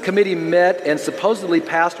that this committee met and supposedly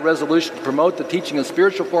passed a resolution to promote the teaching of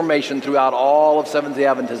spiritual formation throughout all of Seventh-day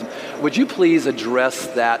Adventism. Would you please address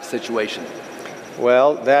that situation?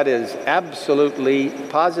 Well, that is absolutely,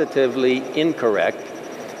 positively incorrect.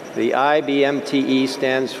 The IBMTE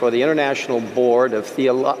stands for the International Board of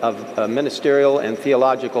Ministerial and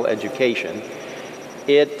Theological Education.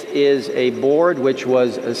 It is a board which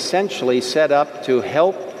was essentially set up to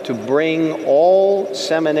help to bring all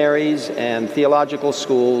seminaries and theological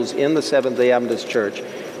schools in the Seventh-day Adventist Church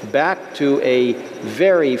back to a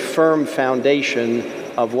very firm foundation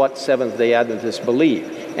of what Seventh-day Adventists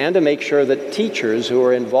believe, and to make sure that teachers who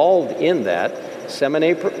are involved in that,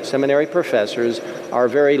 seminary professors, are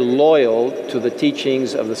very loyal to the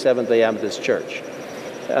teachings of the Seventh-day Adventist Church.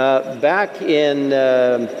 Back in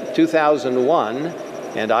 2001,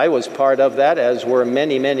 and I was part of that, as were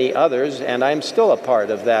many, many others, and I'm still a part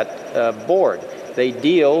of that board. They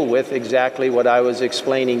deal with exactly what I was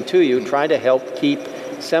explaining to you, trying to help keep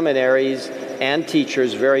seminaries and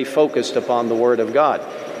teachers very focused upon the Word of God.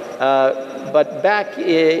 But back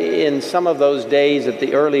in some of those days at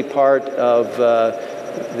the early part of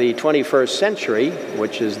the 21st century,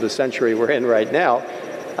 which is the century we're in right now,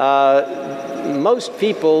 most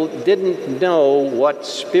people didn't know what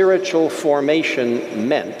spiritual formation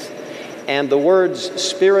meant. And the words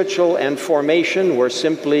spiritual and formation were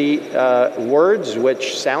simply words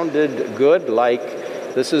which sounded good, like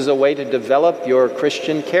this is a way to develop your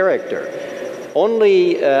Christian character.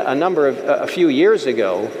 Only a few years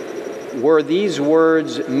ago were these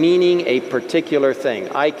words meaning a particular thing.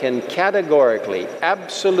 I can categorically,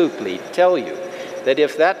 absolutely tell you that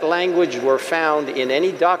if that language were found in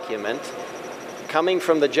any document coming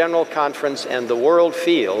from the General Conference and the World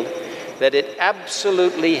Field, that it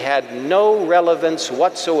absolutely had no relevance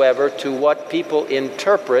whatsoever to what people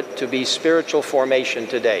interpret to be spiritual formation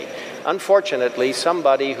today. Unfortunately,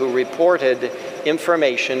 somebody who reported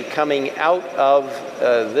information coming out of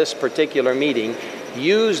this particular meeting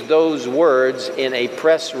used those words in a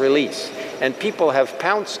press release. And people have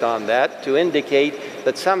pounced on that to indicate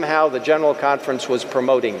that somehow the General Conference was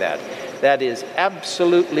promoting that. That is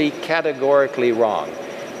absolutely categorically wrong.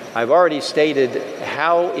 I've already stated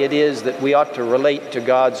how it is that we ought to relate to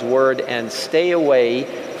God's Word and stay away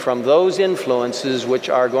from those influences which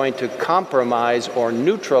are going to compromise or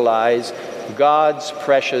neutralize God's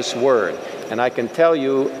precious Word. And I can tell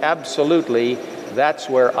you absolutely that's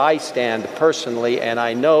where I stand personally, and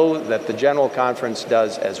I know that the General Conference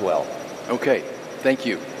does as well. Okay, thank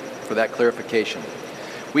you for that clarification.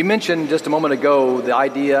 We mentioned just a moment ago the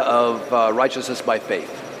idea of righteousness by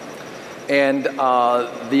faith. And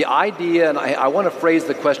the idea, and I want to phrase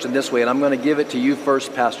the question this way, and I'm going to give it to you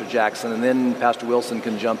first, Pastor Jackson, and then Pastor Wilson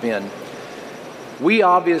can jump in. We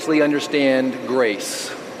obviously understand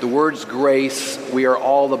grace. The words grace, we are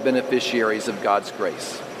all the beneficiaries of God's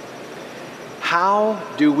grace. How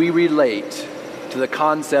do we relate to the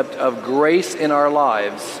concept of grace in our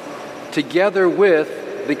lives together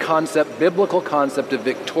with the concept, biblical concept of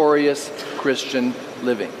victorious Christian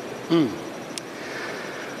living?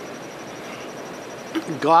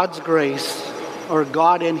 God's grace, or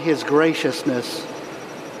God in His graciousness,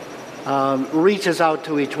 reaches out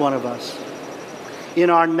to each one of us. In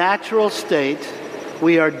our natural state,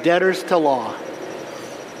 we are debtors to law.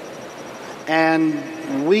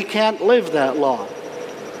 And we can't live that law.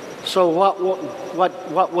 So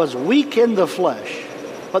what was weak in the flesh,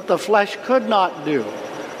 what the flesh could not do,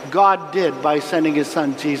 God did by sending His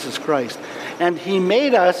Son, Jesus Christ. And He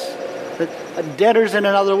made us debtors in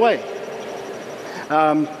another way.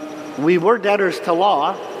 We were debtors to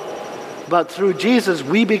law, but through Jesus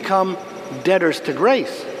we become debtors to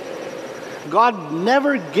grace. God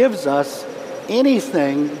never gives us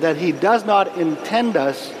anything that He does not intend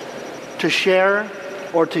us to share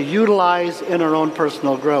or to utilize in our own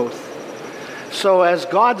personal growth. So as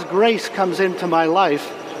God's grace comes into my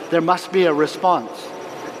life, there must be a response.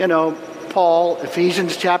 You know, Paul,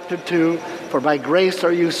 Ephesians chapter 2, for by grace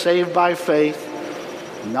are you saved by faith,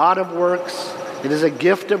 not of works. It is a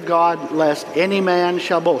gift of God, lest any man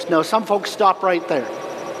shall boast. Now, some folks stop right there.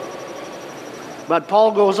 But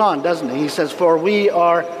Paul goes on, doesn't he? He says, for we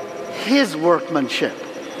are His workmanship,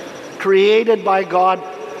 created by God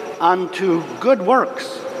unto good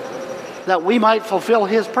works, that we might fulfill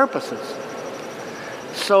His purposes.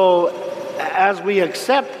 So, as we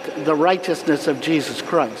accept the righteousness of Jesus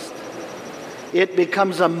Christ, it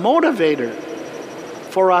becomes a motivator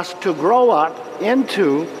for us to grow up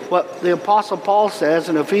into what the Apostle Paul says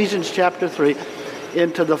in Ephesians chapter 3,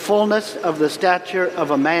 into the fullness of the stature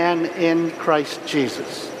of a man in Christ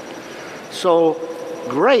Jesus. So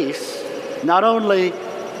grace not only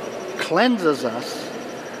cleanses us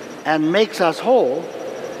and makes us whole,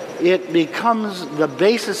 it becomes the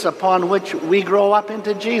basis upon which we grow up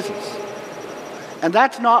into Jesus. And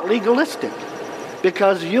that's not legalistic,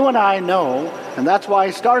 because you and I know, and that's why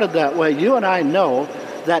I started that way, you and I know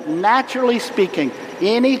that naturally speaking,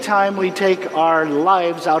 anytime we take our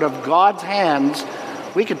lives out of God's hands,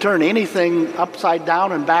 we can turn anything upside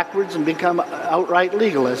down and backwards and become outright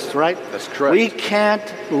legalists, right? That's correct. We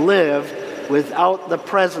can't live without the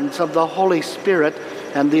presence of the Holy Spirit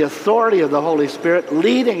and the authority of the Holy Spirit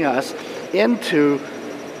leading us into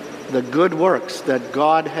the good works that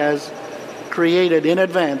God has created in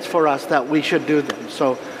advance for us that we should do them.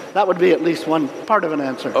 So that would be at least one part of an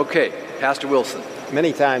answer. Okay, Pastor Wilson.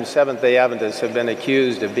 Many times Seventh-day Adventists have been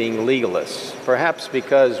accused of being legalists, perhaps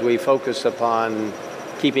because we focus upon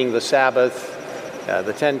keeping the Sabbath,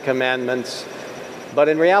 the Ten Commandments, but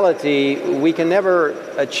in reality, we can never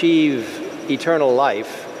achieve eternal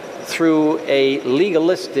life through a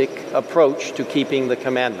legalistic approach to keeping the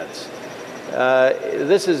commandments.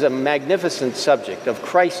 This is a magnificent subject of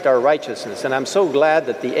Christ our righteousness, and I'm so glad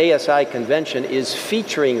that the ASI Convention is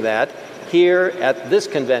featuring that here at this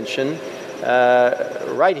convention,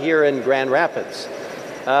 right here in Grand Rapids.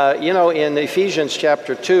 In Ephesians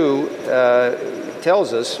chapter 2,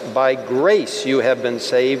 tells us, by grace you have been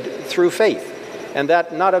saved through faith, and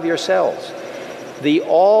that not of yourselves. The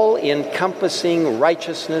all-encompassing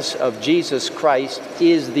righteousness of Jesus Christ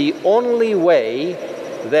is the only way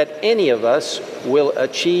that any of us will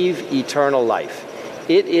achieve eternal life.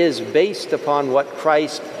 It is based upon what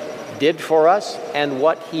Christ did for us and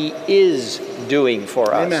what he is doing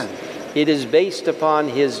for us. Amen. It is based upon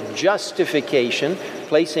his justification,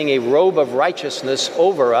 placing a robe of righteousness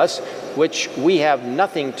over us, which we have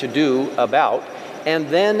nothing to do about, and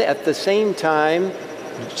then at the same time,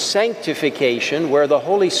 sanctification, where the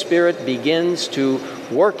Holy Spirit begins to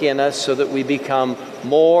work in us so that we become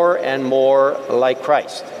more and more like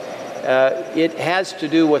Christ. It has to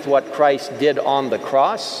do with what Christ did on the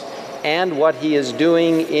cross and what he is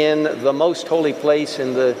doing in the most holy place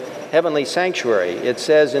in the heavenly sanctuary. It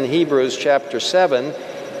says in Hebrews chapter 7,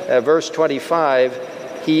 verse 25,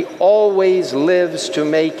 he always lives to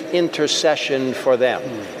make intercession for them.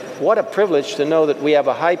 What a privilege to know that we have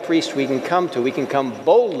a high priest we can come to. We can come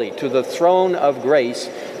boldly to the throne of grace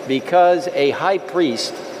because a high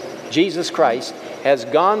priest, Jesus Christ, has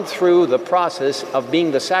gone through the process of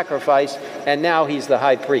being the sacrifice, and now he's the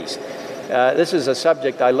high priest. This is a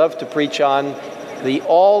subject I love to preach on, the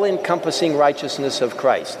all-encompassing righteousness of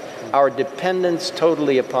Christ, our dependence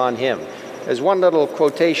totally upon him. There's one little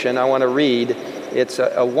quotation I want to read. It's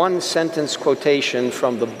a one-sentence quotation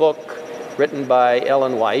from the book written by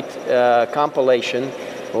Ellen White, compilation,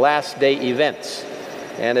 Last Day Events,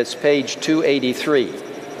 and it's page 283.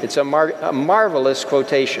 It's a marvelous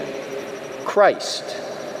quotation. Christ,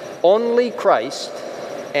 only Christ,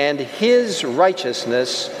 and his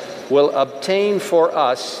righteousness will obtain for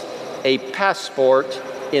us a passport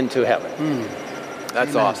into heaven.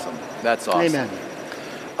 That's Amen. awesome. That's awesome.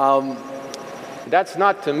 Amen. That's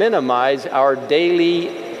not to minimize our daily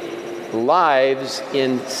lives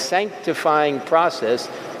in sanctifying process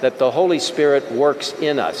that the Holy Spirit works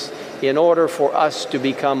in us in order for us to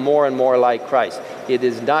become more and more like Christ. It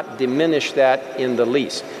does not diminish that in the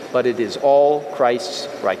least, but it is all Christ's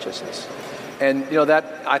righteousness. And that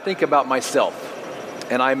I think about myself,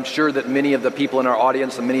 and I'm sure that many of the people in our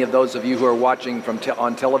audience and many of those of you who are watching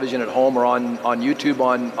on television at home or on YouTube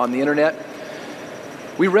on the internet,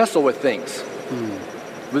 we wrestle with things.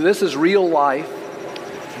 This is real life.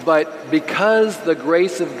 But because the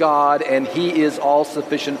grace of God and he is all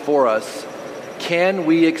sufficient for us, can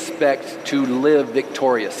we expect to live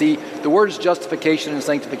victorious? See, the words justification and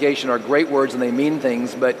sanctification are great words and they mean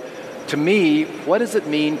things, but to me, what does it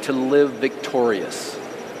mean to live victorious?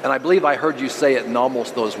 And I believe I heard you say it in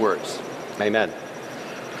almost those words. Amen.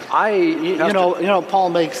 Paul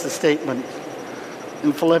makes the statement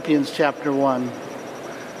in Philippians chapter 1,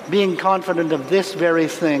 being confident of this very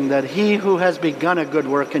thing, that he who has begun a good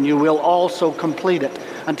work in you will also complete it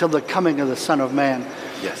until the coming of the Son of Man.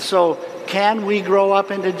 Yes. So can we grow up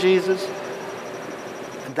into Jesus?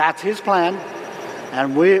 That's his plan.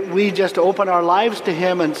 And we just open our lives to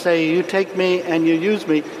him and say, you take me and you use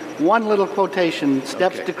me. One little quotation,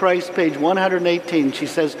 Steps to Christ, page 118. She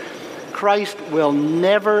says, Christ will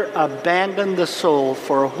never abandon the soul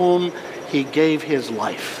for whom he gave his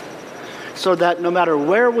life. So that no matter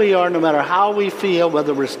where we are, no matter how we feel,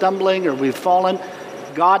 whether we're stumbling or we've fallen,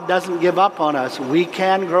 God doesn't give up on us. We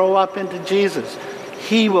can grow up into Jesus.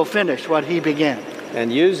 He will finish what he began.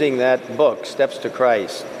 And using that book, Steps to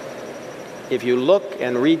Christ, if you look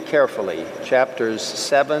and read carefully, chapters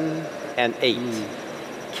 7 and 8,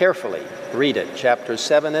 carefully read it, chapters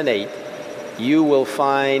 7 and 8, you will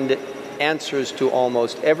find answers to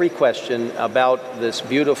almost every question about this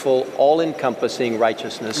beautiful, all-encompassing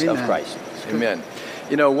righteousness of Christ. Amen.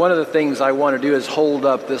 One of the things I want to do is hold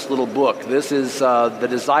up this little book. This is The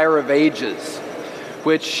Desire of Ages,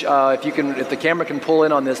 which, if the camera can pull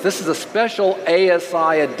in on this is a special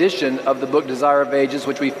ASI edition of the book Desire of Ages,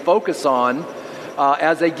 which we focus on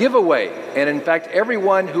as a giveaway. And in fact,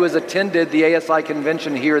 everyone who has attended the ASI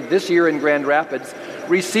Convention here this year in Grand Rapids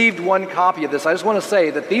received one copy of this. I just want to say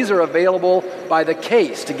that these are available by the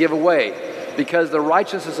case to give away because the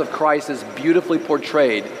righteousness of Christ is beautifully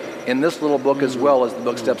portrayed in this little book as well as the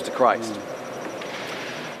book Steps to Christ.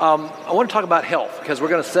 I want to talk about health because we're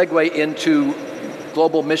going to segue into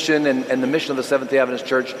global mission and the mission of the Seventh-day Adventist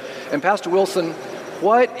Church. And Pastor Wilson,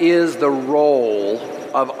 what is the role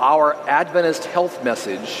of our Adventist health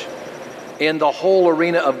message in the whole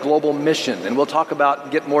arena of global mission. And we'll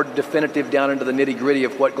get more definitive down into the nitty-gritty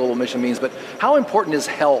of what global mission means. But how important is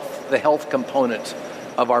health, the health component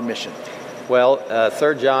of our mission? Well,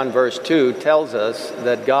 3 John verse 2 tells us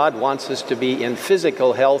that God wants us to be in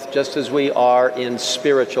physical health just as we are in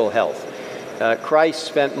spiritual health. Christ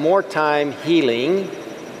spent more time healing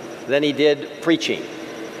than he did preaching.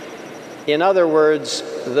 In other words,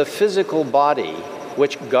 the physical body,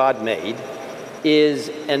 which God made, is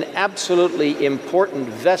an absolutely important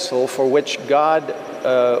vessel for which God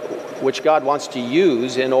wants to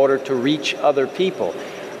use in order to reach other people.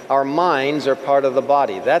 Our minds are part of the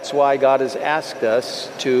body. That's why God has asked us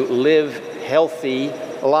to live healthy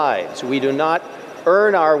lives. We do not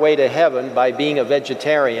earn our way to heaven by being a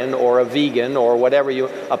vegetarian or a vegan or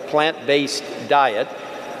a plant-based diet.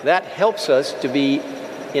 That helps us to be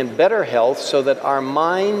in better health so that our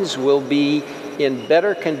minds will be in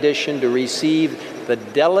better condition to receive the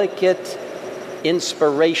delicate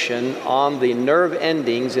inspiration on the nerve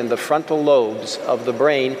endings in the frontal lobes of the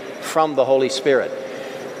brain from the Holy Spirit.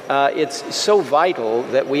 It's so vital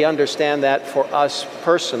that we understand that for us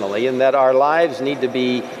personally, and that our lives need to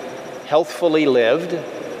be healthfully lived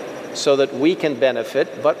so that we can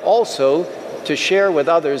benefit, but also to share with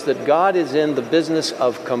others that God is in the business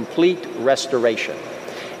of complete restoration.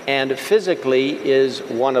 And physically is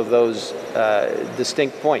one of those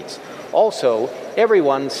distinct points. Also,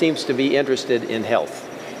 everyone seems to be interested in health.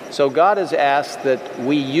 So God has asked that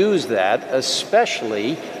we use that,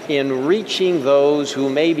 especially in reaching those who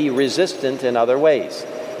may be resistant in other ways.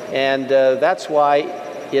 And that's why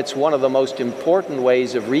it's one of the most important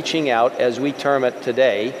ways of reaching out, as we term it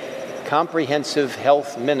today, comprehensive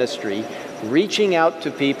health ministry, reaching out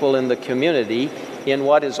to people in the community in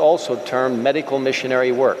what is also termed medical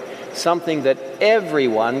missionary work, something that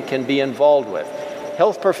everyone can be involved with.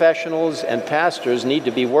 Health professionals and pastors need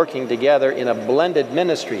to be working together in a blended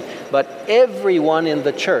ministry, but everyone in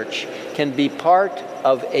the church can be part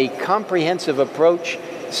of a comprehensive approach,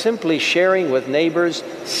 simply sharing with neighbors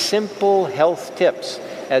simple health tips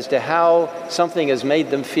as to how something has made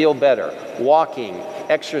them feel better. Walking,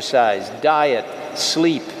 exercise, diet,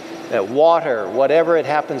 sleep, water, whatever it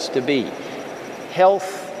happens to be.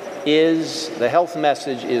 The health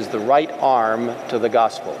message is the right arm to the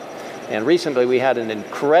gospel. And recently we had an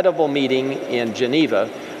incredible meeting in Geneva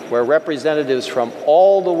where representatives from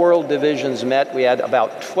all the world divisions met. We had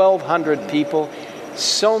about 1,200 people.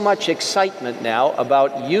 So much excitement now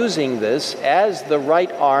about using this as the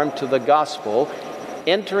right arm to the gospel,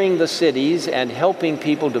 entering the cities and helping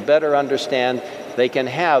people to better understand they can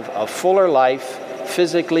have a fuller life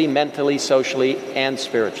physically, mentally, socially, and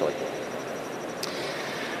spiritually.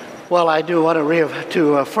 Well, I do want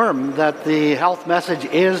to affirm that the health message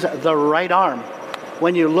is the right arm.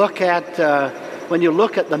 When you look at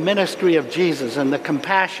the ministry of Jesus and the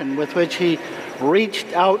compassion with which he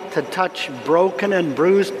reached out to touch broken and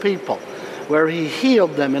bruised people, where he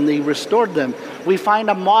healed them and he restored them, we find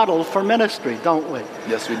a model for ministry, don't we?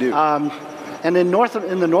 Yes, we do. And in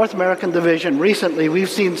the North American division recently, we've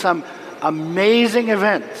seen some amazing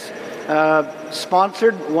events.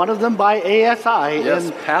 Sponsored, one of them by ASI. Yes,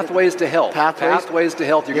 Pathways to Health. Pathways to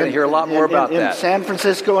Health. You're going to hear a lot more about that. In San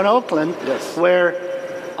Francisco and Oakland, yes, where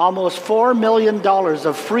almost $4 million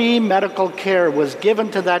of free medical care was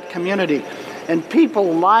given to that community. And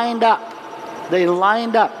people lined up. They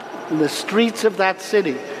lined up in the streets of that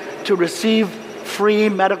city to receive free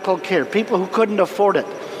medical care. People who couldn't afford it.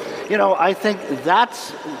 I think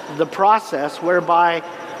that's the process whereby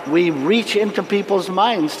we reach into people's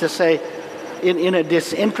minds to say, in a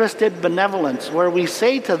disinterested benevolence, where we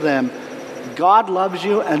say to them, God loves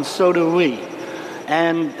you and so do we.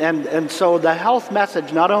 And so the health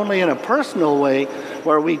message, not only in a personal way,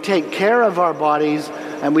 where we take care of our bodies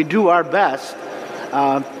and we do our best,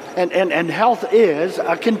 and health is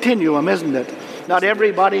a continuum, isn't it? Not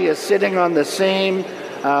everybody is sitting on the same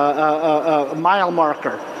mile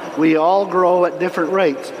marker. We all grow at different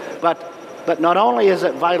rates. But not only is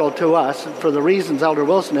it vital to us, for the reasons Elder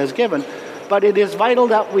Wilson has given, but it is vital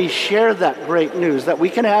that we share that great news, that we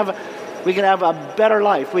can have a better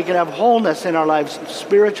life. We can have wholeness in our lives,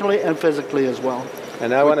 spiritually and physically as well.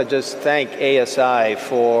 And I want to just thank ASI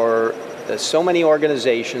for so many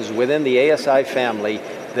organizations within the ASI family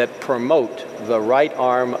that promote the right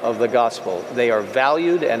arm of the gospel. They are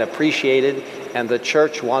valued and appreciated, and the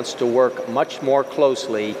church wants to work much more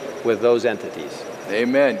closely with those entities.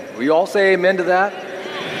 Amen. Will you all say amen to that?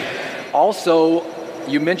 Also,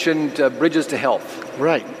 you mentioned Bridges to Health.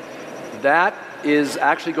 Right. That is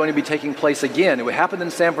actually going to be taking place again. It happened in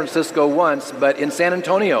San Francisco once, but in San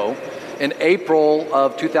Antonio in April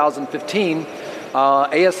of 2015,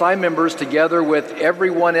 ASI members, together with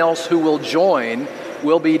everyone else who will join,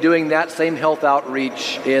 will be doing that same health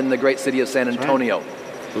outreach in the great city of San Antonio.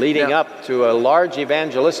 Leading up to a large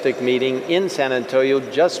evangelistic meeting in San Antonio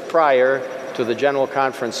just prior to the General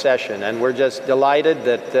Conference session. And we're just delighted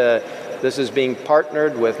that this is being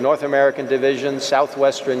partnered with North American Division,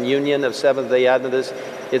 Southwestern Union of Seventh-day Adventists.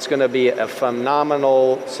 It's going to be a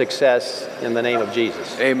phenomenal success in the name of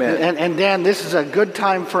Jesus. Amen. And Dan, this is a good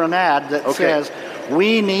time for an ad that says,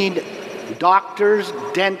 we need doctors,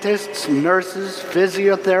 dentists, nurses,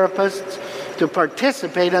 physiotherapists to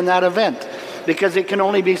participate in that event, because it can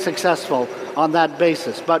only be successful on that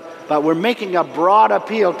basis. But we're making a broad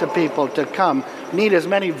appeal to people to come, need as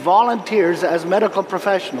many volunteers as medical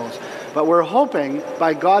professionals. But we're hoping,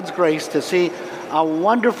 by God's grace, to see a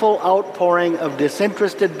wonderful outpouring of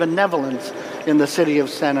disinterested benevolence in the city of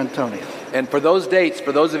San Antonio. And for those dates,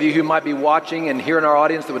 for those of you who might be watching and here in our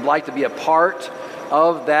audience that would like to be a part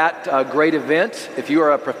of that great event, if you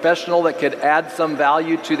are a professional that could add some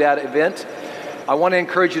value to that event, I want to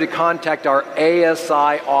encourage you to contact our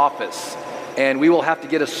ASI office. And we will have to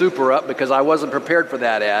get a super up because I wasn't prepared for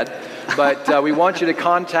that ad. But we want you to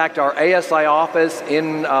contact our ASI office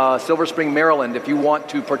in Silver Spring, Maryland, if you want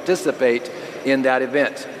to participate in that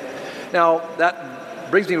event. Now,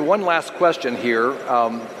 that brings me to one last question here.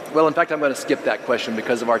 Well, in fact, I'm going to skip that question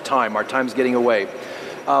because of our time. Our time's getting away.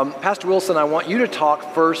 Pastor Wilson, I want you to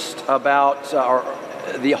talk first about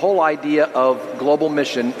the whole idea of global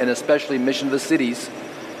mission, and especially mission to the cities,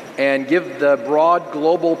 and give the broad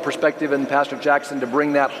global perspective, and Pastor Jackson to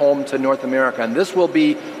bring that home to North America. And this will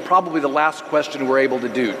be probably the last question we're able to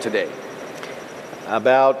do today.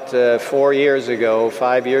 About 5 years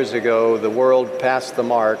ago, the world passed the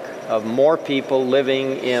mark of more people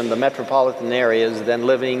living in the metropolitan areas than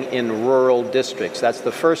living in rural districts. That's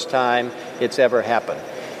the first time it's ever happened.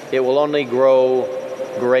 It will only grow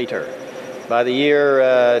greater. By the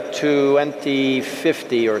year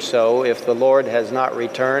 2050 or so, if the Lord has not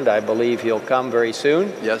returned, I believe he'll come very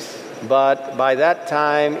soon. Yes. But by that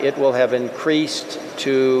time, it will have increased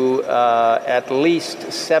to at least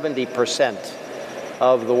 70%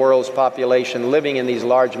 of the world's population living in these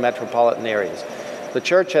large metropolitan areas. The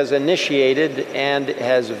church has initiated and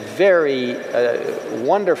has very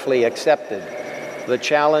wonderfully accepted the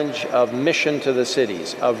challenge of mission to the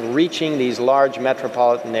cities, of reaching these large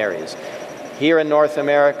metropolitan areas. Here in North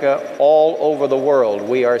America, all over the world,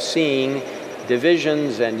 we are seeing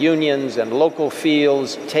divisions and unions and local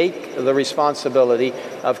fields take the responsibility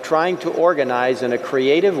of trying to organize in a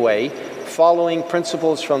creative way, following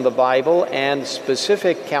principles from the Bible and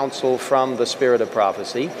specific counsel from the Spirit of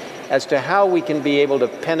Prophecy as to how we can be able to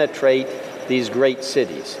penetrate these great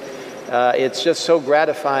cities. It's just so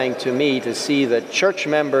gratifying to me to see that church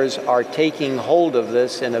members are taking hold of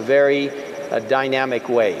this in a very dynamic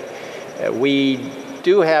way. We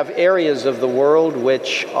do have areas of the world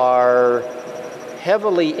which are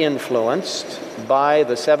heavily influenced by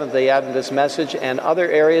the Seventh-day Adventist message, and other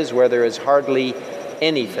areas where there is hardly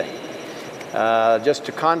anything. Just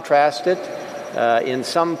to contrast it, in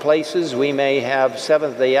some places we may have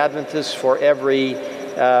Seventh-day Adventists for every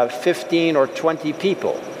 15 or 20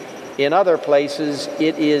 people. In other places,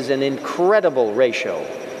 it is an incredible ratio.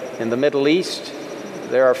 In the Middle East,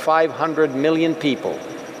 there are 500 million people,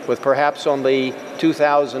 with perhaps only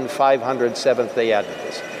 2,500 Seventh-day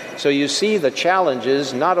Adventists. So you see the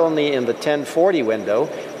challenges not only in the 1040 window,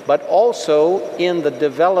 but also in the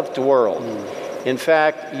developed world. In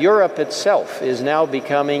fact, Europe itself is now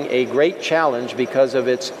becoming a great challenge because of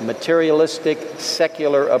its materialistic,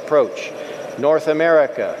 secular approach. North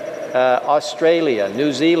America, Australia,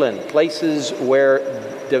 New Zealand, places where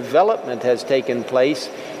development has taken place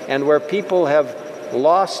and where people have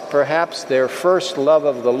lost perhaps their first love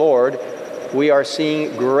of the Lord, we are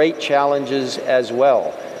seeing great challenges as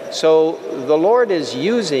well. So the Lord is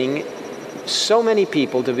using so many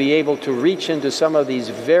people to be able to reach into some of these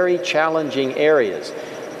very challenging areas.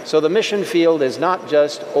 So the mission field is not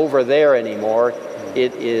just over there anymore,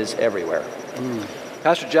 it is everywhere.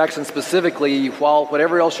 Pastor Jackson, specifically, while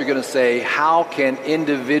whatever else you're going to say, how can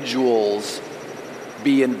individuals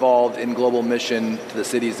be involved in global mission to the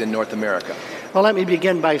cities in North America? Well, let me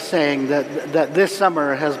begin by saying that this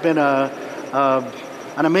summer has been an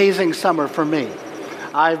amazing summer for me.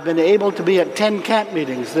 I've been able to be at 10 camp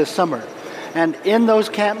meetings this summer. And in those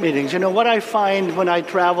camp meetings, you know what I find when I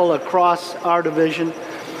travel across our division?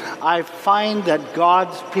 I find that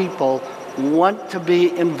God's people want to be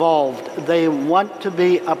involved. They want to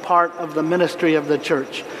be a part of the ministry of the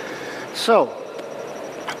church. So,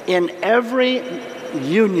 in every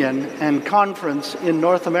union and conference in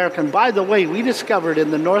North America. And by the way, we discovered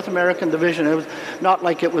in the North American division, it was not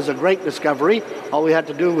like it was a great discovery. All we had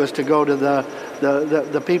to do was to go to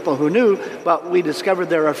the people who knew, but we discovered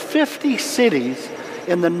there are 50 cities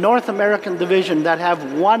in the North American division that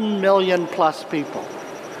have 1 million plus people.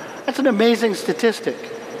 That's an amazing statistic.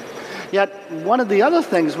 Yet one of the other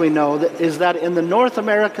things we know is that in the North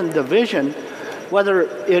American division, whether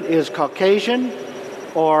it is Caucasian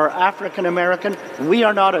or African American, we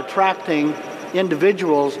are not attracting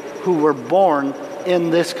individuals who were born in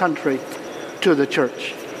this country to the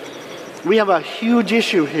church. We have a huge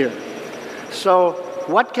issue here. So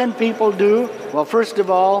what can people do? Well, first of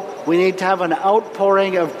all, we need to have an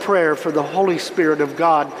outpouring of prayer for the Holy Spirit of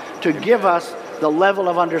God to give us the level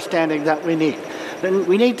of understanding that we need. Then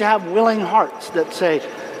we need to have willing hearts that say,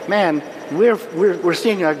 man, we're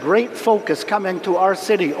seeing a great focus coming to our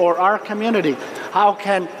city or our community. How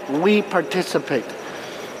can we participate?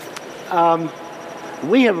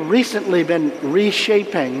 We have recently been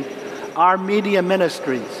reshaping our media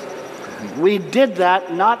ministries. We did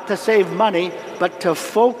that not to save money, but to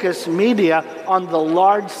focus media on the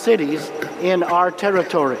large cities in our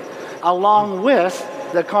territory, along with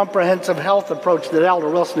the comprehensive health approach that Elder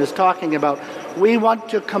Wilson is talking about. We want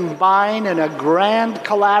to combine in a grand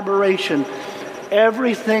collaboration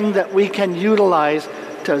everything that we can utilize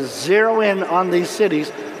to zero in on these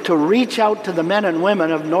cities, to reach out to the men and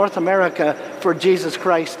women of North America for Jesus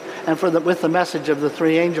Christ and with the message of the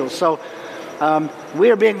three angels. So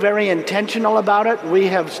we are being very intentional about it. We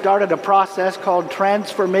have started a process called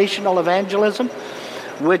transformational evangelism,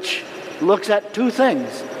 which looks at two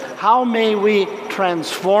things. How may we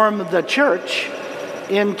transform the church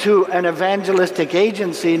into an evangelistic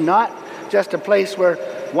agency, not just a place where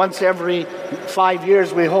once every 5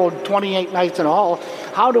 years we hold 28 nights in a hall?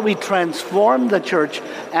 How do we transform the church?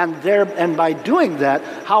 And by doing that,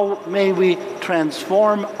 how may we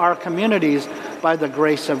transform our communities by the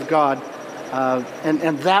grace of God?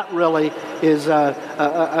 And that really is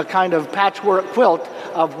a kind of patchwork quilt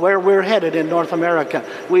of where we're headed in North America.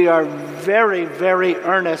 We are very, very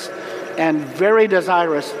earnest and very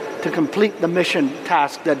desirous to complete the mission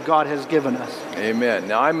task that God has given us. Amen.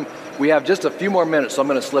 Now we have just a few more minutes, so I'm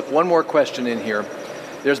going to slip one more question in here.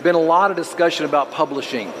 There's been a lot of discussion about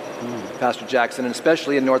publishing, Pastor Jackson, and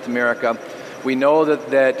especially in North America. We know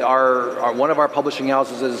that our one of our publishing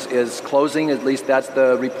houses is closing. At least that's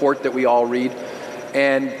the report that we all read.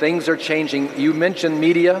 And things are changing. You mentioned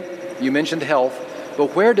media, you mentioned health,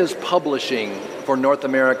 but where does publishing for North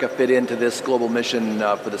America fit into this global mission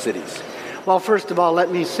for the cities? Well, first of all,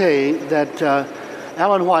 let me say that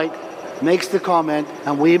Ellen White makes the comment,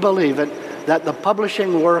 and we believe it, that the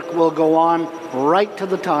publishing work will go on right to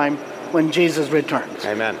the time when Jesus returns.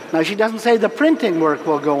 Amen. Now, she doesn't say the printing work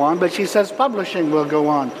will go on, but she says publishing will go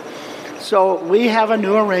on. So we have a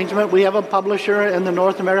new arrangement. We have a publisher in the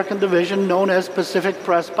North American division known as Pacific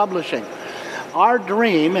Press Publishing. Our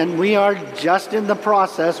dream, and we are just in the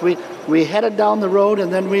process, we headed down the road,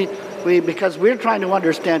 and then we because we're trying to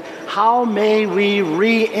understand how may we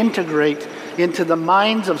reintegrate into the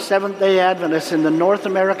minds of Seventh-day Adventists in the North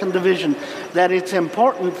American division that it's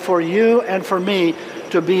important for you and for me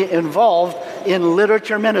to be involved in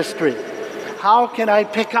literature ministry. How can I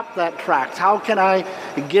pick up that tract? How can I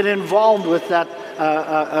get involved with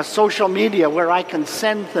that social media where I can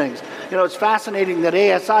send things? You know, it's fascinating that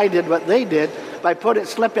ASI did what they did by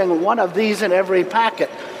slipping one of these in every packet.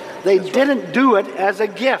 They didn't do it as a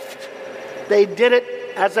gift. They did it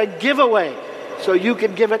as a giveaway, so you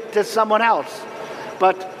could give it to someone else.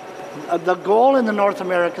 But the goal in the North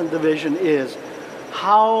American division is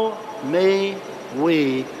how may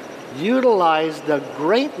we utilize the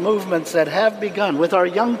great movements that have begun with our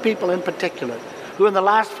young people in particular, who in the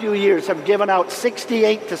last few years have given out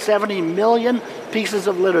 68 to 70 million pieces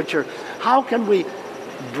of literature. How can we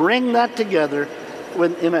bring that together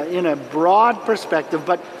in a broad perspective,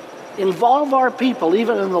 but involve our people,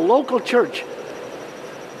 even in the local church,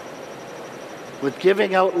 with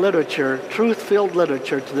giving out literature, truth-filled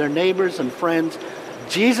literature, to their neighbors and friends?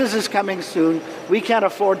 Jesus is coming soon. We can't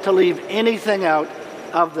afford to leave anything out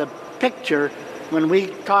of the picture when we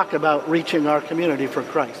talk about reaching our community for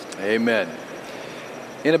Christ. Amen.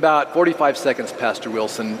 In about 45 seconds, Pastor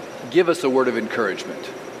Wilson, give us a word of encouragement.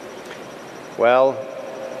 Well,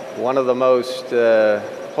 one of the most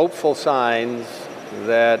hopeful signs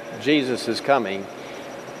that Jesus is coming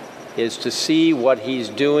is to see what he's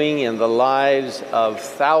doing in the lives of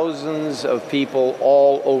thousands of people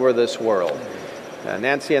all over this world.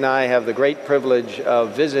 Nancy and I have the great privilege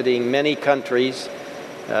of visiting many countries.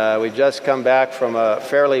 We've just come back from a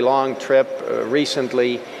fairly long trip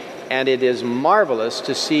recently, and it is marvelous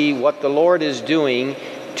to see what the Lord is doing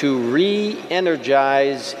to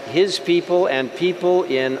re-energize His people and people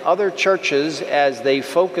in other churches as they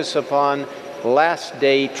focus upon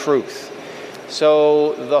last-day truth.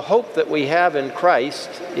 So the hope that we have in Christ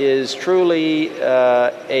is truly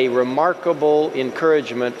a remarkable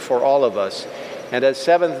encouragement for all of us. And as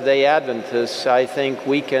Seventh-day Adventists, I think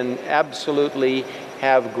we can absolutely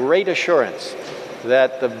have great assurance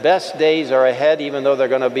that the best days are ahead, even though they're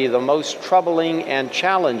going to be the most troubling and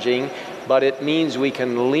challenging, but it means we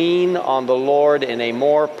can lean on the Lord in a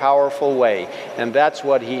more powerful way. And that's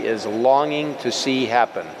what He is longing to see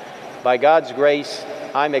happen. By God's grace,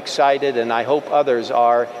 I'm excited, and I hope others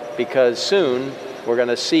are, because soon we're going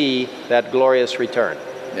to see that glorious return.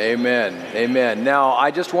 Amen. Amen. Now,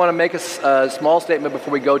 I just want to make a small statement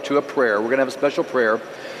before we go to a prayer. We're going to have a special prayer.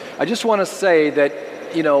 I just want to say that,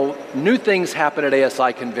 new things happen at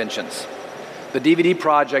ASI conventions. The DVD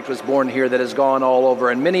project was born here that has gone all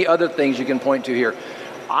over, and many other things you can point to here.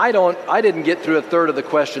 I didn't get through a third of the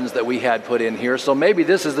questions that we had put in here, so maybe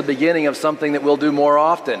this is the beginning of something that we'll do more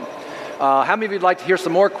often. How many of you would like to hear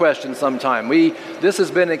some more questions sometime? This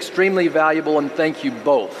has been extremely valuable, and thank you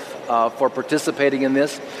both for participating in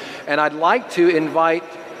this. And I'd like to invite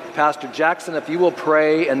Pastor Jackson, if you will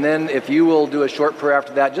pray, and then if you will do a short prayer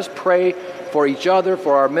after that, just pray for each other,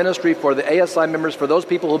 for our ministry, for the ASI members, for those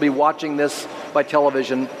people who will be watching this by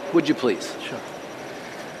television. Would you please? Sure.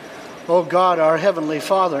 Oh God, our Heavenly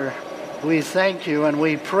Father, we thank you and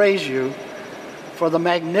we praise you for the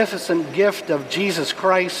magnificent gift of Jesus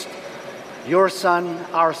Christ, your Son,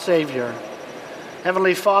 our Savior.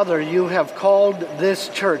 Heavenly Father, you have called this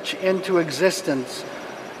church into existence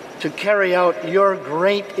to carry out your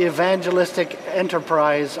great evangelistic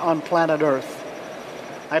enterprise on planet Earth.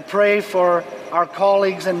 I pray for our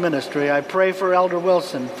colleagues in ministry. I pray for Elder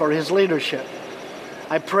Wilson, for his leadership.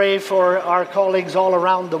 I pray for our colleagues all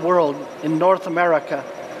around the world in North America.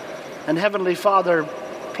 And Heavenly Father,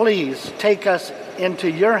 please take us into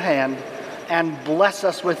your hand and bless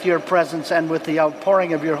us with your presence and with the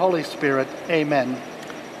outpouring of your Holy Spirit. Amen.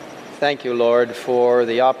 Thank you, Lord, for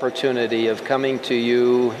the opportunity of coming to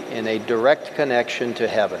you in a direct connection to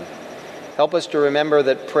heaven. Help us to remember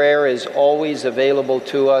that prayer is always available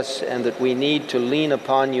to us and that we need to lean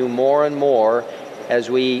upon you more and more as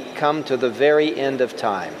we come to the very end of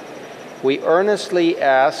time. We earnestly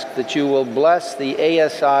ask that you will bless the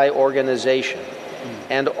ASI organization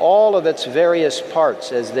and all of its various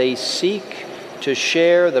parts as they seek to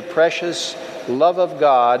share the precious love of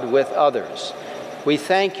God with others. We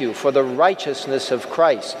thank you for the righteousness of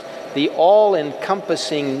Christ, the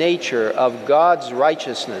all-encompassing nature of God's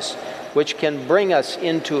righteousness, which can bring us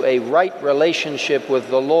into a right relationship with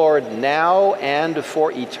the Lord now and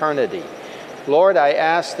for eternity. Lord, I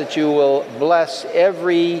ask that you will bless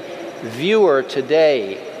every viewer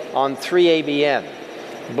today on 3ABN.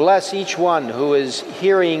 Bless each one who is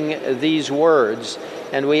hearing these words,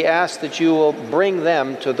 and we ask that you will bring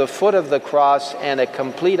them to the foot of the cross and a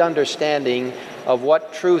complete understanding of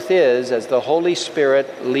what truth is as the Holy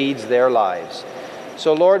Spirit leads their lives.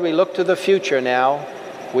 So, Lord, we look to the future now.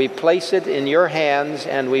 We place it in your hands,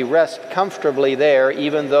 and we rest comfortably there,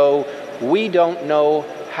 even though we don't know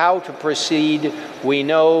how to proceed. We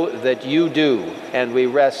know that you do, and we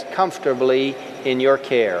rest comfortably in your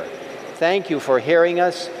care. Thank you for hearing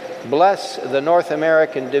us. Bless the North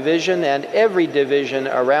American division and every division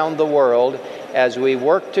around the world as we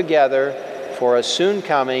work together for a soon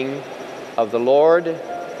coming of the Lord,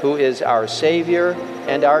 who is our Savior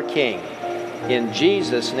and our King. In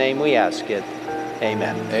Jesus' name we ask it.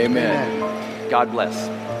 Amen. Amen. God bless.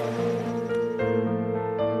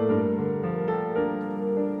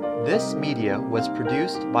 This media was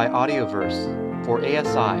produced by Audioverse for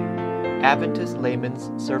ASI, Adventist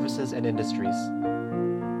Layman's Services and Industries.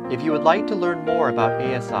 If you would like to learn more about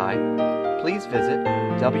ASI, please visit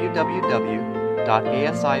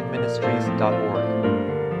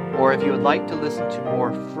www.asiministries.org. Or if you would like to listen to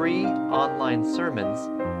more free online sermons,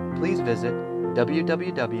 please visit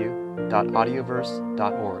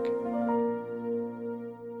www.audioverse.org.